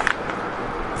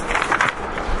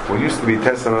what used to be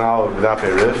Tesson and Al of Dafe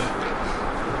Rif.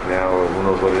 Now who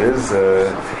knows what it is?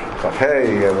 Chaf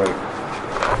Hey,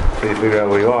 you figure out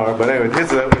where you are. But anyway,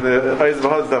 this is the Eiz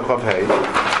V'Haz Chaf Hey.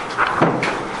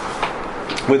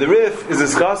 Where the Rif is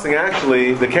discussing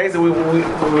actually the case that we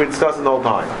were discussing the whole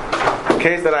time. The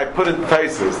case that I put in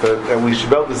Taisus, that we should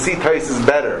be able to see Taisus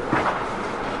better.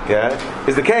 Yeah?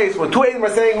 Is the case when two Eidim are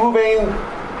saying Ruvain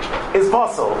is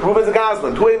possible. Ruvain's a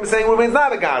Goslin. Two Eidim are saying Ruvain's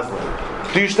not a Goslin.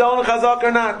 Do you still on a Chazak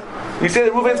or not? You say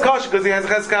that Ruvain's kosher because he has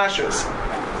Cheskashers.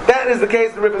 That is the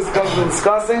case the Rif is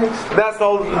discussing. That's the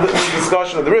whole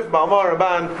discussion of the Rif, Balmar,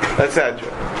 Ramban, etc.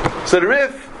 So the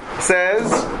Rif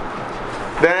says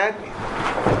that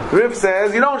Rif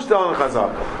says you don't shtel on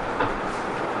chazaka.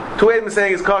 Two Eidim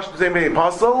saying is kosher the same way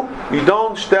apostle. You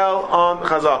don't shtel on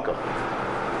chazaka.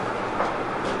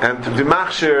 And to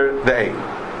demachshir the Eid.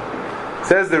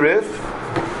 Says the Rif,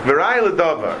 V'rai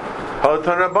l'davar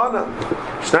halaton rabbanan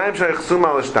shnayim shaychsum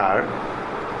al shtar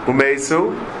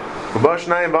umeisu uba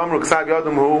shnayim b'amru k'sag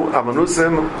yodum hu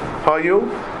avanusim hayu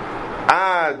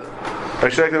ad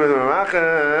ashrektem et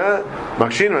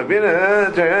makshin magbina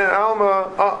alma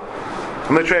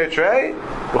on the Trei,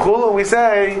 we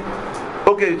say,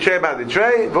 okay, Trei about the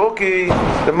Trei, Voki,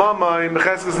 the Mama, in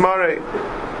Mecheskes Mare.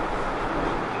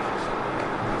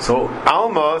 So,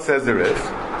 Alma, says the Rif,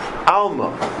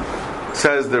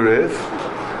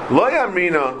 Lo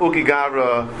Yamrina, Uki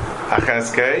Gavra,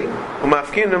 Acheske,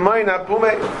 Umafkin, Nemaina,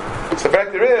 Pume. So, back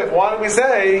to the Rif, why do we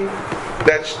say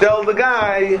that Shtel the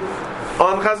guy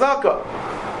on Chazaka?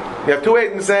 You have two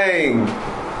Eidim saying,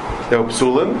 they're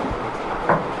Psulim.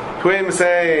 Two Eidim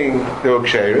saying they were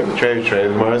ksherim, Trei,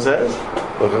 the Gemara says,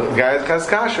 but the guy has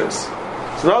kashers.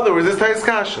 So in other words, this guy is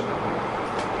kasher.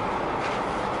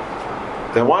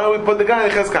 Then why don't we put the guy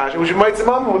in has kasher? We should might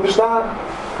him with the shtar.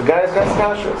 The guy has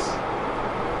kashers.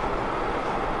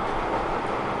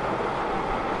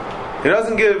 He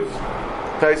doesn't give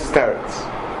Taisus teretz.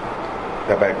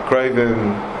 That by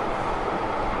Kraven,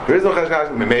 there is no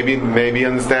kasher. Maybe he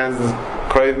understands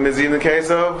Kraven is in the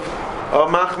case of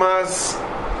Machmas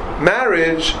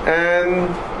marriage, and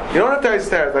you don't have to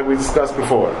Taisus like we discussed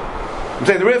before. I'm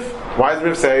saying the Rif. Why does the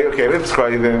Rif say, okay, Rif's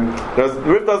Kraven? The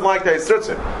Rif doesn't like Taisus.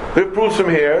 The Rif proves from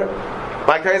here,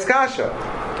 like Taisus Kasha.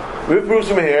 The Rif proves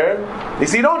from here. You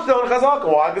see, you don't still in Chazaka.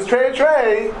 Why? Because Trei,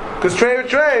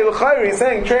 L'chayri, he's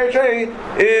saying Trei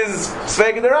is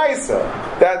Sveka Deraisa.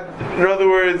 That, in other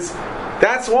words,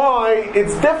 that's why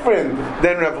it's different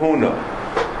than Rav Huna.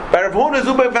 By Rav Huna,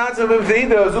 Zubay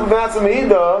Vatzim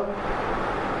Meida,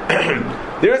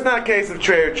 there is not a case of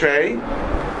Trei.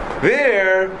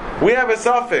 There, we have a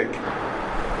suffix.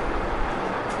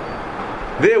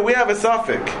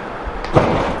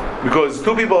 Because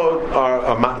two people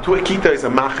two Akitas are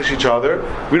machish each other.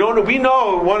 We know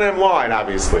one of them lied,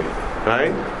 obviously.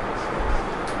 Right?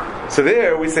 So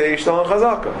there, we say Yishtal and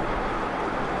Chazaka.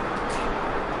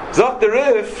 Zok the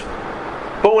Rif,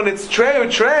 but when it's Trei,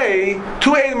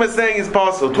 two Eidim are saying is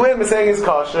possible, two Eidim are saying is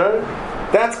kosher.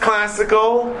 That's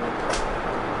classical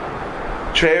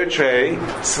Trei,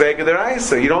 Sveka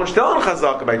Deraisa. You don't shtel on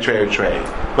Chazaka by Trei.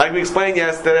 Like we explained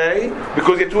yesterday,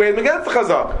 because you have two Eidim against the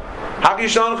Chazaka. How can you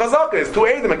shtel on Chazaka? It's two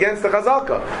Eidim against the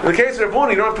Chazaka. In the case of Rav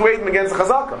Huna, you don't have two Eidim against the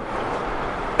Chazaka.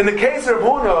 In the case of Rav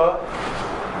Huna,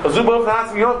 you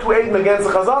don't have two Eidim against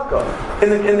the Chazaka.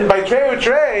 By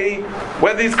Trei,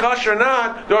 whether he's kosher or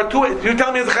not, there are two. You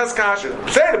tell me it's a ches kasher.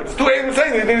 Say it. It's two Eidim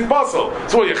saying that it's possible.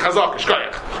 So what? Chazaka,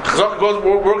 shkoyach. Chazaka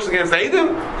works against the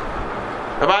Eidim.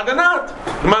 About the not.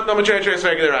 The man number Trei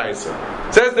Sveka Deraisa.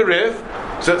 Says the Rif.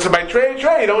 So by Trei,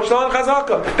 you don't shtel on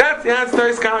Chazaka. That's the answer to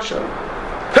his kasha.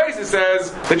 Taisus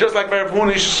says that just like Rav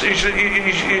Huna,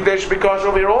 they should be kosher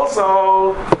over here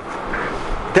also.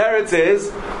 Teretz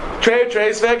is Trey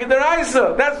Svek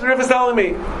Deraisa. That's what the Rif is telling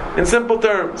me in simple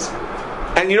terms.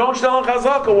 And you don't shtel on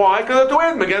Chazaka. Why? Because they're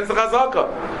twin against the Chazaka.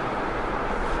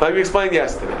 Like we explained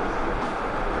yesterday.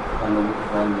 When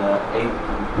the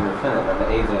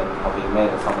Eidim are being made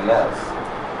of something else,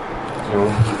 you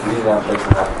really don't place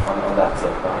on that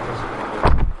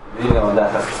really on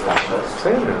that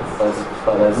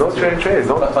but there's no trade.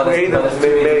 No, but Eidim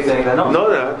made. No,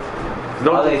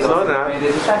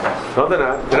 they're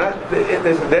not.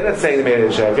 They're not saying they made it a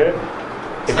sheker.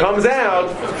 It comes out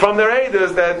from their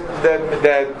Eidos that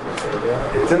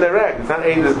it's in their reg. It's not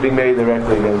Eidos being made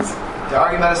directly against. They're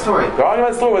arguing about a story. They're arguing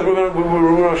about a story with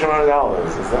Reuben Shimon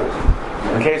dollars.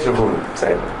 In case of Reuben,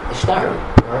 say it. The star.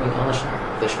 They're arguing on the star.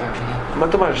 The star. I'm not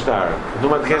talking about star. I'm talking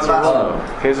about the case of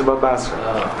Reuben. Case of Basra.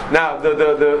 Now the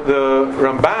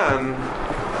Ramban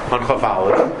on Chaf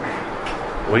Aleph,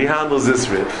 when he handles this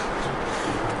riff,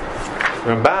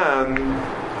 Ramban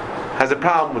has a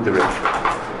problem with the riff.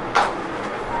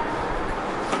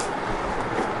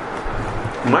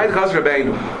 Might cause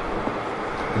Rabbeinu.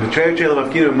 The Trey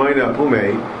Lamafkinu Moina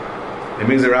Pume, it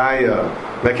means a raya.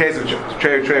 In the case of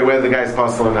Trey, whether the guy's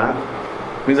possible or not,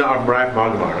 it means an Arf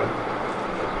Margamara.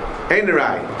 Ain't the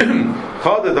raya.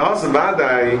 Called the Hasan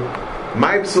Badai,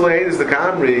 my Psuleid is the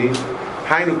Kamri,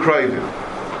 Hainu Kroivin.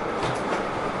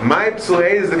 My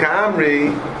Psuleid is the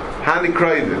Kamri, Hani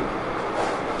Kroivin.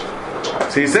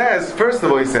 So he says, first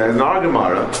of all, he says, in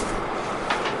Argamara,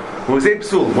 when we say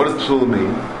Psul, what does Psul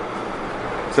mean?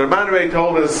 So Rabban already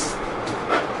told us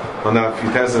on that few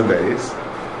Tesla days.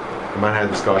 The man had a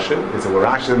discussion. It's a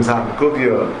Warashim Sahab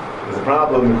Kufya. There's a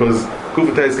problem because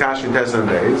Kufya is Kashi in Tesla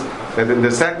days. That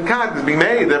the second card is being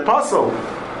made. The apostle.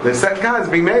 The second card is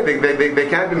being made. They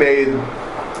can't be made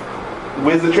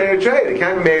with the trade. They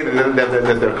can't be made that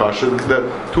they're kosher. The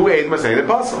two aids must say the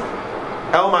apostle.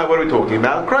 Elmai, what are we talking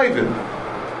about? Kraven.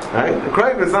 Right? The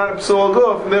Kraven is not a psul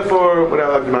guf, and therefore,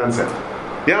 whatever the man said.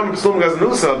 Yam psum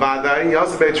gaznusa vadai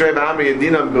yasa betrei ba'amri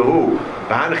yedinam behu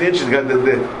ba'an chinshit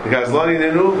the gazlani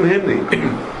nenu mhimni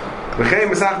v'chein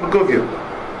mesach b'kuvya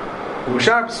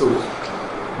u'b'shar psul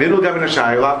binu gavin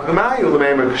ha'shai ulav k'mai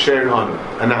u'lemeim ha'ksher hanu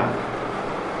anam.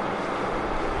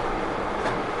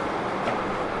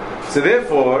 So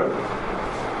therefore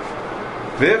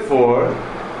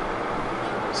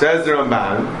says the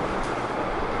Ramban,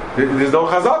 there's no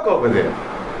chazak over there.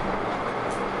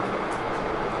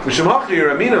 Mishumachir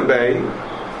Raminam Bay,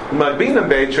 Magbinam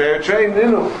Bay, Trey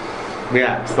Ninu.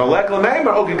 Yeah, so Lek Lameim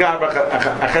or Okigav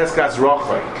Acheskas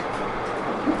Rochlik.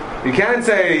 You can't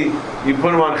say you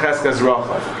put him on Cheskas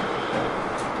Rochlik.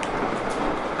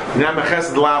 Now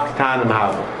Mechesed Lav Ketanim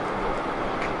Hava.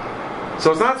 So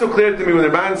it's not so clear to me when the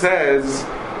Ramban says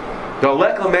the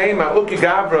Lek Lameim or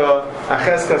Okigavra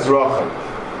Acheskas Rochlik.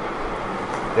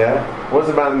 Yeah, what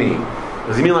does the Ramban mean?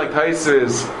 Does he mean like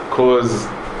Taisus cause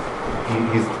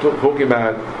he's talking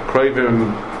about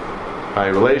Kravim by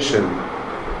relation,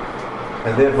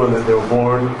 and therefore that they were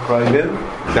born Kravim?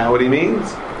 Is that what he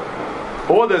means?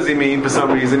 Or does he mean, for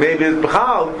some reason, maybe it's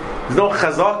B'chal, there's no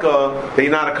Chazaka that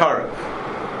you're not a Karev?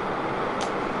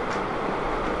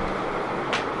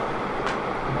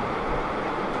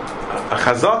 A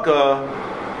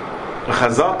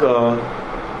Chazaka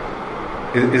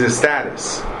is a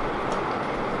status.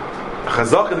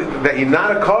 Chazaka that you're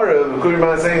not a Karev, the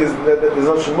Kurban is saying is that there's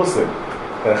no Muslim.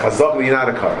 That a Chazaka that you're not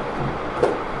a Karev.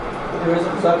 There is a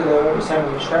Chazaka that every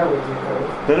time we start with you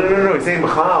Karev. No. He's saying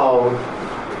B'chal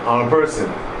on a person.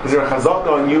 Is there a Chazaka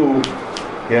on you?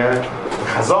 Yeah.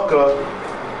 Chazaka,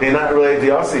 they're not related to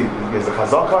Yossi. Is a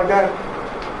Chazaka like that?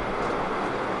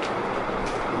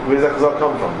 Where does that Chazaka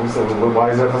come from? Who said, why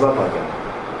is there a Chazaka like that?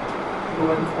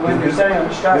 When you're starting on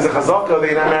the start. Is a Chazaka that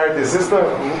you're not married to his sister?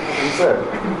 Who said?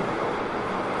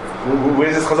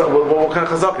 Where's this chazak? What kind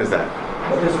of chazak is that?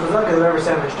 But there's chazak that ever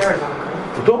said the stars on the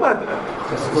We're talking about that.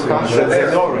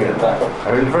 That's over again. I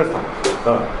read the first time.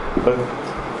 But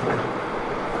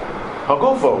I'll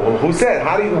go for it. Who said?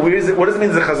 How do you? Where is it? What does it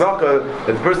mean? The chazaka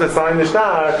that the person that's signing the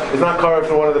star is not carved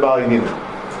from one of the Bali Yinin.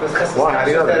 Why? How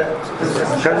do you know that?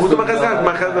 Who's the machaz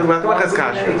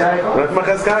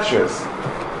kashrus?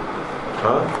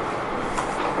 Huh?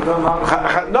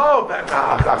 No,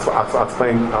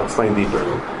 I'll explain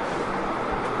deeper.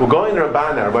 We're going to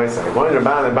Rabban now, Rabbi say. We're going to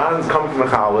Rabban. Rabban's coming from a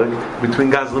chalik between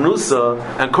Gazlanusa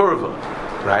and Kurva,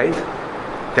 right?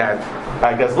 That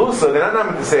by Gazlusa, they're not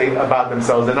meant to say about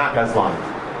themselves they're not Gazlan,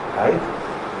 right?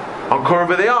 On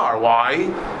Kurva they are.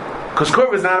 Why? Because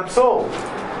Kurva is not a psul.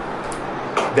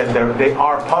 They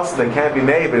are pus. They can't be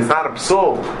made, but it's not a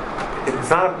psul. It's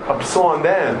not a psul on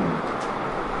them.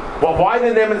 Well, why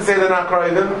didn't they say they're not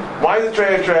Kraven? Why is it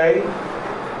Trey?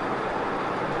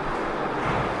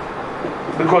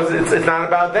 because it's not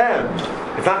about them.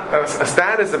 It's not a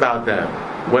status about them,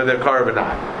 whether they're Karev or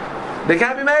not. They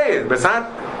can't be made, but it's not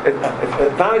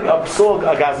like a psul.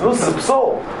 A gaznus is a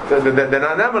psul. They're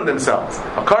not neman themselves.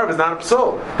 A Karev is not a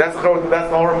psul. That's the whole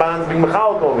Ramban's being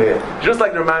mechalek over here. Just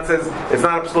like the Ramban says, it's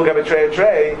not a psul to have a tray.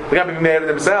 They can't be made of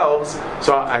themselves.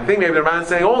 So I think maybe the Ramban's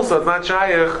saying also it's not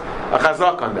shayach a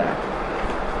chazak on that.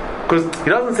 Because he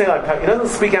doesn't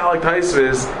speak out like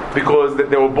Taisvis because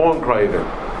they were born Kraivim,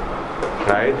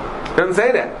 right? He doesn't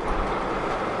say that.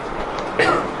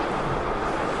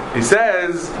 He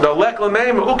says the lek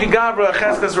l'meim uki gavra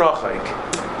cheskas rochik.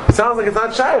 Sounds like it's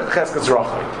not shaykh cheskas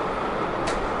rochik.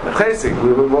 Chesik,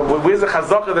 where's the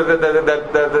chazaka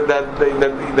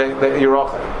that you're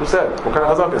rochik? Who said? What kind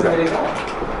of chazaka is that?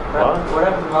 What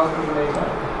happened to Malchus Meidai?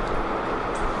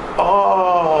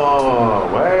 Oh,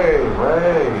 wait.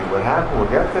 What happened? We'll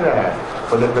get to that.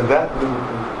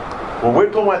 But what we're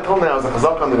talking about till now is a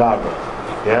chazak on the gavra.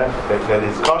 Yeah? That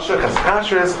is kosher,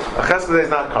 cheskashrus, a cheskes is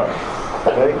not kosher.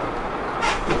 Okay?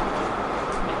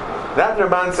 That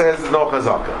Ramban says is no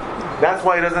chazaka. That's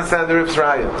why he doesn't send the Rif's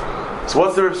Raya. So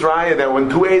what's the Rif's Raya? That when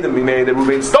two Edom be made, that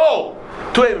Reuven stole!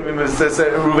 Two Edom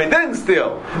Reuven didn't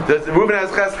steal. Reuven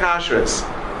has cheskashrus.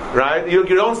 Right? You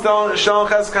don't sell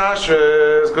ches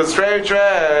kashrus because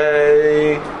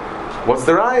tray. What's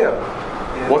the raya?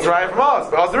 What's the raya from us?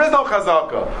 Because there is no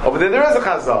chazaka. Over there is a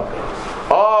chazaka.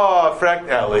 Oh, frekt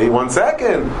Eli. 1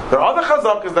 second. There are other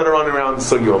chazakas that are running around the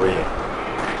sugi over here.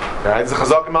 Right? It's a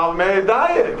chazaka malvamei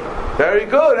dayik. Very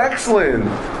good. Excellent.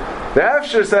 The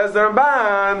Efshir says the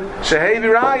Ramban shehevi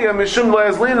raya mishum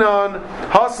le'ezlinon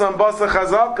hasam basa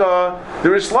chazaka the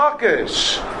Rish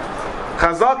Lakish.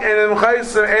 Chazak and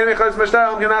mechayis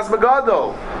meshtar genas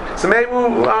megadol. So maybe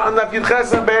on the Yud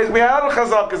Ches and Beis we have a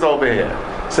chazak is over here.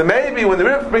 So maybe when the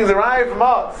Rif brings a raya from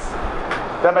us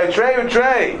that by tray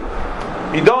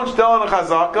you don't tell on a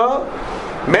chazaka,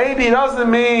 maybe it doesn't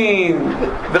mean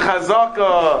the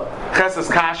chazaka chesas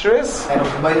kashrus.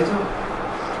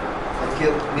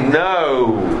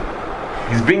 No.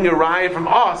 He's bringing a raya from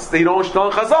us that you don't tell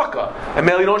on chazaka, and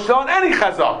maybe you don't tell on any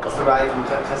chazaka. What's the raya from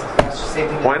chesas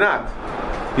kashrus? Why not?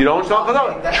 You don't tell on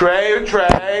chazaka. Tray.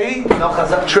 No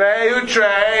chazaka.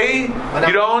 Tray.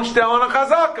 You don't tell on a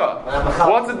chazaka.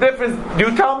 What's the difference?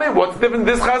 You tell me. What's the difference?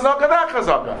 This chazaka, that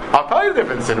chazaka. I'll tell you the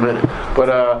difference in a minute. But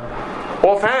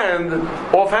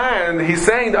offhand, he's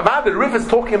saying about the Rif is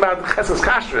talking about chesas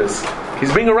kashrus.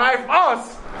 He's being arrived from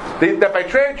us that by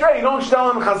tray you don't tell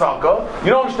on chazaka.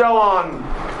 You don't tell on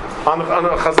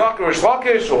a chazaka or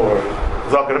shlakish or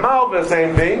chazaka malva,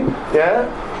 same thing. Yeah.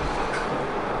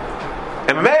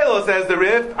 And Mamela says the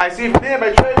Rif, I see from here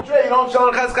by tray, you don't shell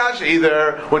on chazaka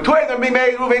either. When two of them being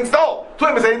made, Reuven stole. Two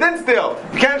of them say he didn't steal.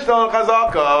 You can't shell on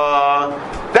chazaka.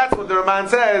 That's what the Raman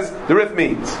says the Rif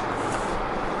means.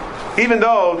 Even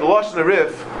though the Lashon of the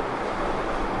Rif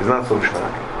is not so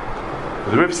shmak.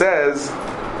 The Rif says,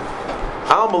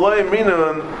 Al Maloyim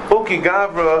Rinun Uki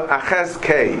Gavra Aches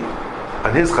Kei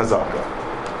on his chazaka.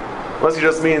 Unless he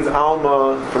just means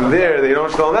Alma from there, that you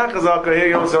don't shell on that chazaka, here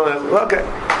you don't shell on that. Okay,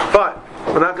 fine.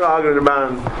 We're not going to argue with the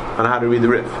Ramban on how to read the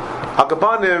Rif.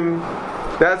 Akapanim,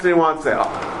 that's what he wants to say.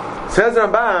 Says the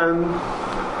Ramban,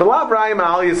 the law of Raya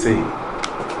Ma'al Yisi.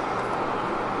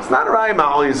 It's not a Raya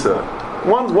Ma'al Yisa.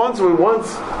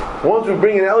 Once we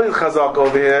bring in Eli's Chazak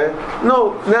over here,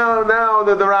 no, now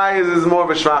the Raya is more of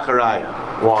a Shvach Raya.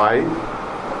 Why?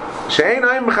 She'ein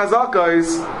Ayim Chazaka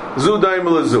is Zu Daim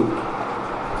Lezu.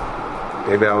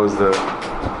 Maybe that was the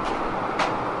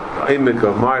imik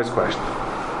of Mari's question.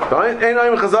 The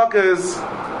Einayim Chazaka is,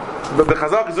 but the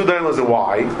Chazaka is Udayin is a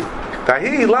why.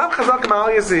 Tahi Lam Chazaka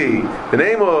Ma'al Yasihi. The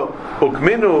name of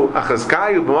Ukminu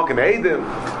Achazkayu B'Mokim Eidim.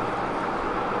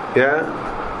 Yeah.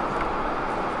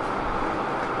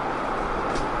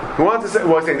 He wants to say,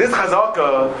 well, saying this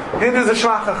Chazaka, here is a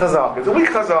Shvacha Chazaka. It's a weak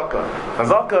Chazaka.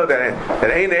 Chazaka that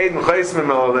ain't Eidim Chaysmim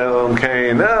El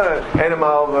Kain.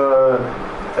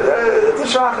 It's a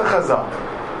Shvacha Chazaka.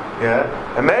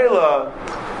 Yeah. And Meila.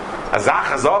 Azach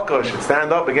Chazaka should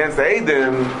stand up against the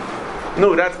Eidim.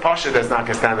 No, that's Pasha that's not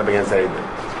going to stand up against the Eidim.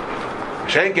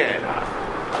 Shenken,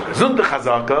 Zunta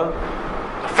Chazaka,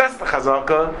 Festa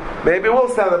Chazaka, maybe we'll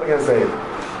stand up against the Eidim.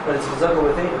 But it's Chazaka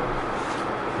with Eidim.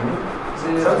 It's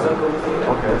Chazaka with Eidim.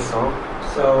 Okay,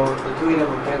 so the two Eidim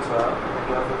will cancel out, and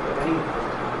you have any.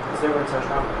 It's never in such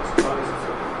numbers.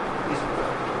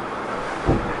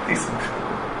 Decent.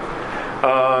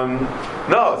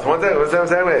 No, it's one thing.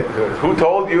 Who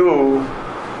told you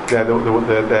that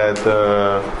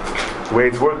the way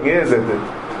it's working is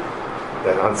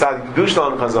that on Sadi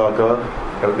Dushlan Chazaka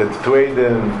that the two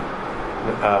Eidim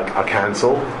are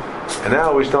cancelled, and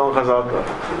now we're still on Chazaka.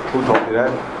 Who told you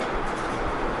that?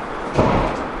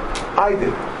 I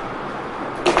did.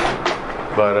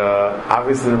 But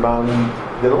obviously the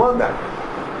Rambam didn't want that.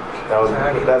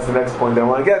 That's the next point that I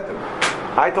want to get to.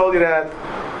 I told you that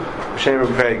Shem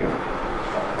and Pagan.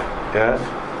 Yeah?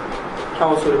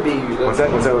 How else would it be? One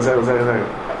second.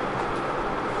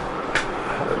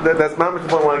 That's not much the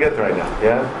point I want to get to right now.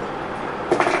 Yeah?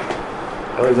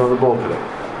 Ellie's on the ball today.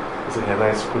 He's had a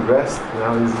nice good rest.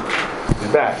 Now he's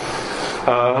back.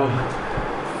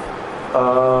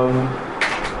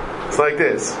 It's like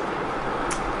this.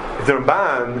 If the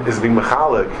Ramban is being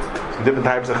mechalik in different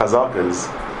types of chazakas,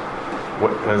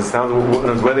 where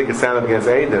they can stand up against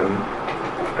Edom,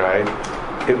 right?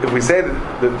 If we say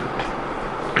that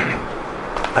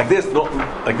like this,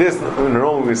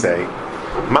 normally we say,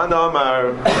 Man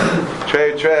Amar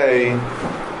Trey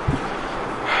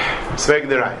Sveg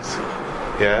the rice.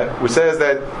 Yeah, which says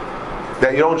that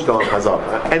you don't shtel on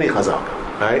chazaka, any chazaka,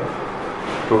 right?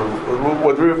 So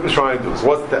what we're trying to do is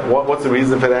what's the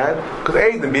reason for that? Because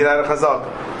Edom beat out of chazaka,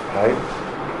 right?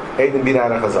 Edom beat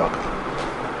out of chazaka.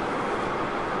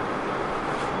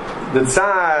 The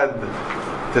tzad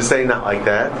to say not like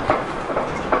that,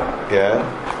 yeah,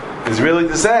 is really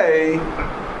to say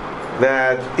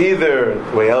that either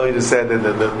the way Eli just said that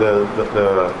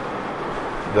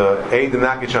the Edom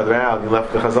knock each other out and you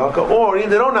left the chazaka, or either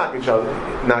they don't knock each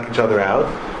other out.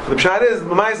 The pshat is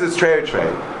is trey.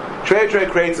 Trey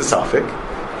creates a suffix,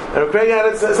 and Craig had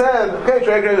it said, okay,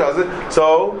 Trey does it.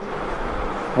 So,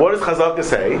 what does chazaka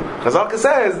say? Chazaka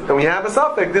says that when you have a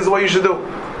suffix, this is what you should do.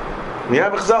 When you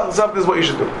have a suffix, this is what you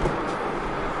should do.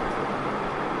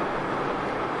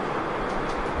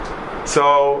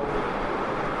 So,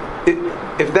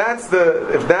 if that's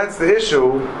the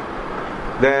issue,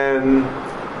 then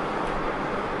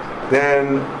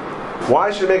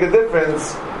why should it make a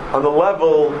difference on the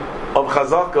level of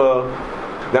chazaka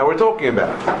that we're talking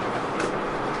about?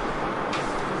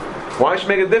 Why should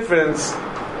it make a difference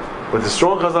with the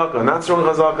strong chazaka or not strong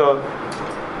chazaka?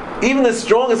 Even the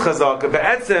strongest chazaka,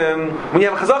 be'etzem, when you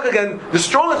have a chazaka again, the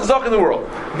strongest chazaka in the world,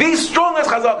 the strongest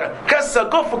chazaka, ches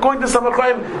haguf, according to some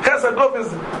Achaim, ches haguf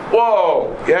is,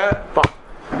 whoa, yeah, fine.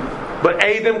 But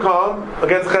Edom come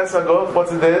against ches haguf,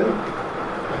 what's it then?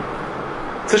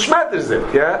 It's a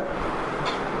shmetterzit, yeah?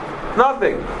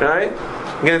 Nothing, right?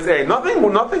 Against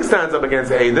Edom. Nothing stands up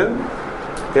against Edom,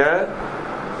 yeah?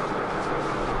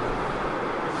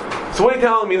 So what are you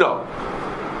telling me? No.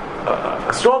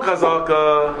 A strong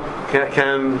chazaka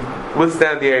can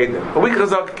withstand the Edom. A weak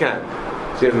chazaka can.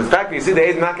 So in fact, you see the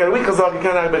Edom not get a weak chazaka, you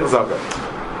can't have a big chazaka.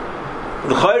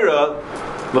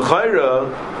 L'chayra,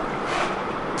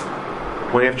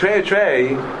 when you have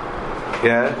trey,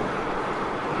 yeah.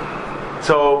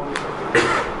 So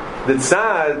the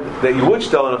tzad that you would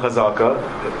shtel on a chazaka,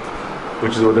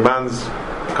 which is what the man's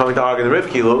coming to argue the Riv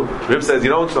Kilu. Riv says you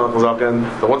don't shtel on a chazaka, and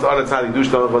the one other tzad you do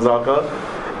shtel on a chazaka.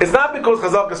 It's not because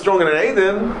chazaka is stronger than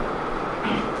Edom,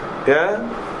 yeah.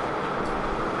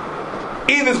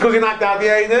 Either it's because you knocked out the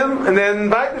Edom, and then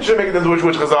Biden should make it into which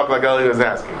chazaka, like Eli was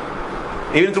asking.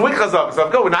 Even it's a weak chazaka, so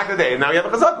go, we knocked the Edom, now you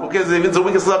have a chazaka. Who cares if it's the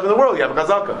weakest chazaka in the world? You have a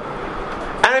chazaka.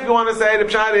 And if you want to say the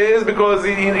pshat is because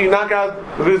you knock out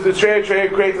the trey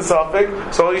creates a suffix,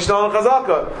 so you shtel on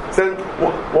chazaka. So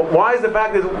why is the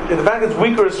fact that it's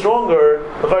weaker or stronger?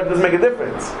 The chayr doesn't make a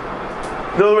difference.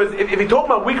 In other words, if you talk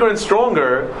about weaker and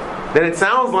stronger, then it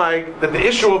sounds like that the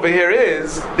issue over here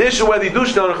is the issue whether you do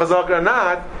shtel on chazaka or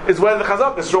not is whether the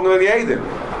chazaka is stronger than the Edom.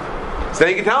 So then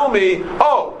you can tell me,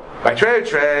 oh, by trey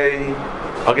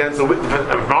against the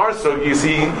so you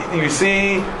see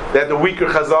that the weaker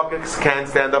chazakas can't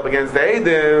stand up against the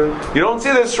Edom. You don't see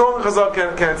that the stronger chazak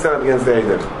can't stand up against the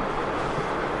Edom.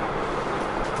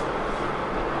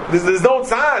 There's no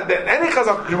tzad that any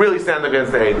chazaka could really stand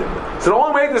against the Edom. So the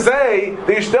only way to say that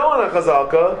you shtel on a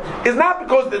chazaka is not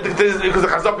because the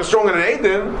chazaka is stronger than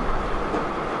Edom.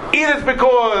 Either it's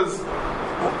because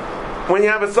when you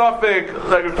have a suffix,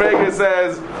 like Reb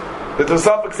says, that the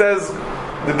suffix says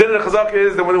the din of chazaka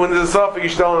is that when there's a suffix you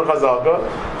shtel on a chazaka,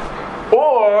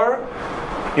 or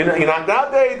you knocked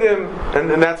out the Edom,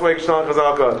 and that's why you shtel on a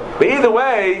chazaka. But either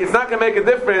way, it's not going to make a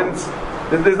difference.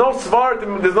 There's no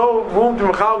there's no room to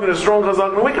mechal in a strong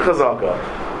chazaka and a weaker chazaka.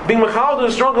 Being mechal in a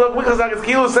strong chazaka, weaker chazaka is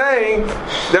Kilo saying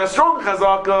that a strong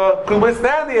chazaka could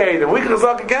withstand the Edom, a weaker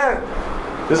chazaka can't.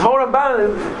 This whole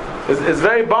Ramban is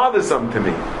very bothersome to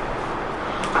me.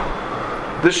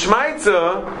 The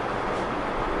Shmaitza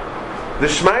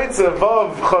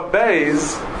Vav Chav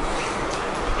Beis,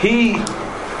 he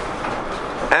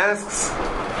asks,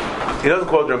 he doesn't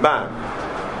quote Ramban,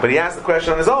 but he asks the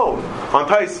question on his own, on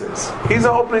Taisus. He's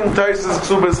opening Taisus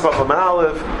Ksubas Chacham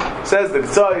Aleph, says the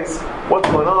Tzais, what's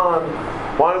going on?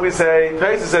 why don't we say,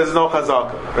 Taisa says there's no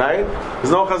chazaka, right?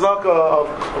 There's no chazaka of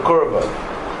Kurva,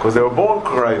 because they were born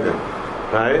Kurayvim,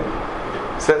 right?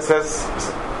 Says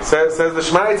the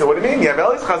Shmaitza, what do you mean? You have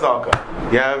Eli's chazaka.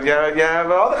 You have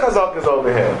other chazakas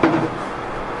over here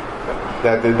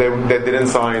that they didn't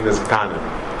sign this Tanim,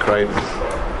 Kurayvim,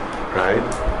 right?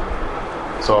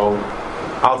 So,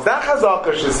 al that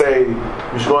chazaka should say,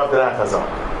 we should go after that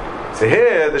chazaka. So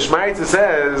here, the Shmaitza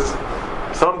says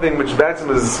something which Batsim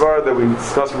is a svar that we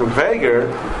discussed from Fager,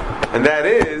 and that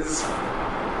is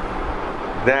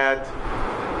that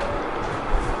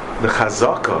the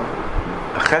chazaka,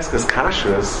 a cheskes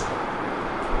kashrus,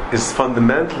 is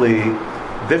fundamentally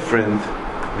different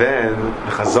than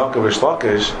the chazaka of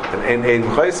Rishlakish and Ein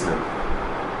Chaisman.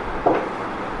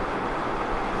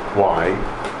 Why?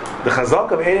 The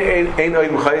chazaka of Ein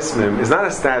Chaisman is not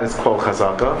a status quo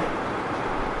chazaka.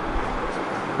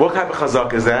 What type of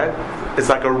chazaka is that? It's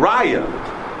like a raya.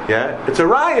 Yeah? It's a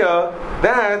raya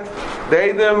that the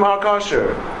Eidim are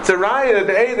kosher. It's a raya that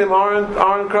the Eidim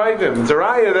aren't krayvim. It's a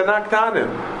raya that not ktanim.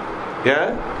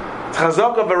 Yeah? It's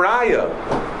chazaka of a raya.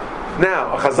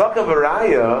 Now, a chazaka of a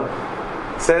raya,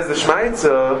 says the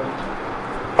Shmaitza,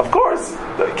 of course,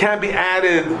 it can't be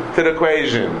added to the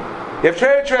equation. You have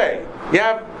trey. You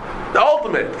have the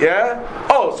ultimate, yeah?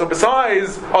 Oh, so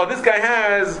besides, this guy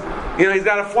has, he's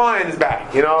got a fly in his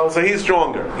back, so he's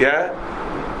stronger, yeah?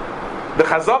 The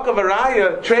chazak of a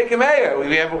raya, trey kameya.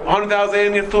 We have 100,000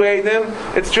 Eidim, you have 2 Eidim,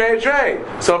 it's trey.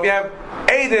 So if you have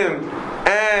Eidim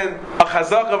and a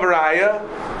chazak of a raya,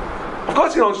 of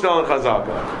course you don't shtel in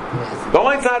chazaka. The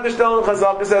only time to shtel in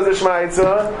chazaka, says the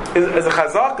Shmaitza, is a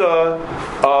chazaka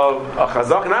of a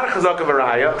chazaka, not a chazaka of a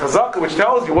raya, a chazaka which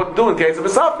tells you what to do in case of a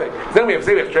suffix. Then we have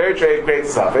trey, creates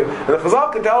a suffix, and the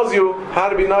chazaka tells you how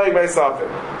to be noig by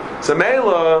suffix. So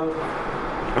Mela,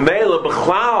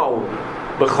 b'chlal,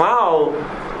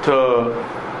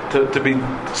 to be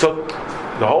so.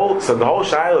 The whole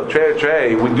shaila of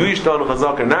trey, we do yishton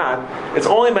chazaka or not. It's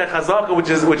only by chazaka, which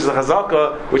is a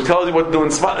chazaka which tells you what to do in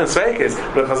sveikis.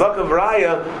 But chazaka of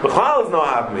raya, b'chlal is no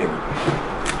havmin.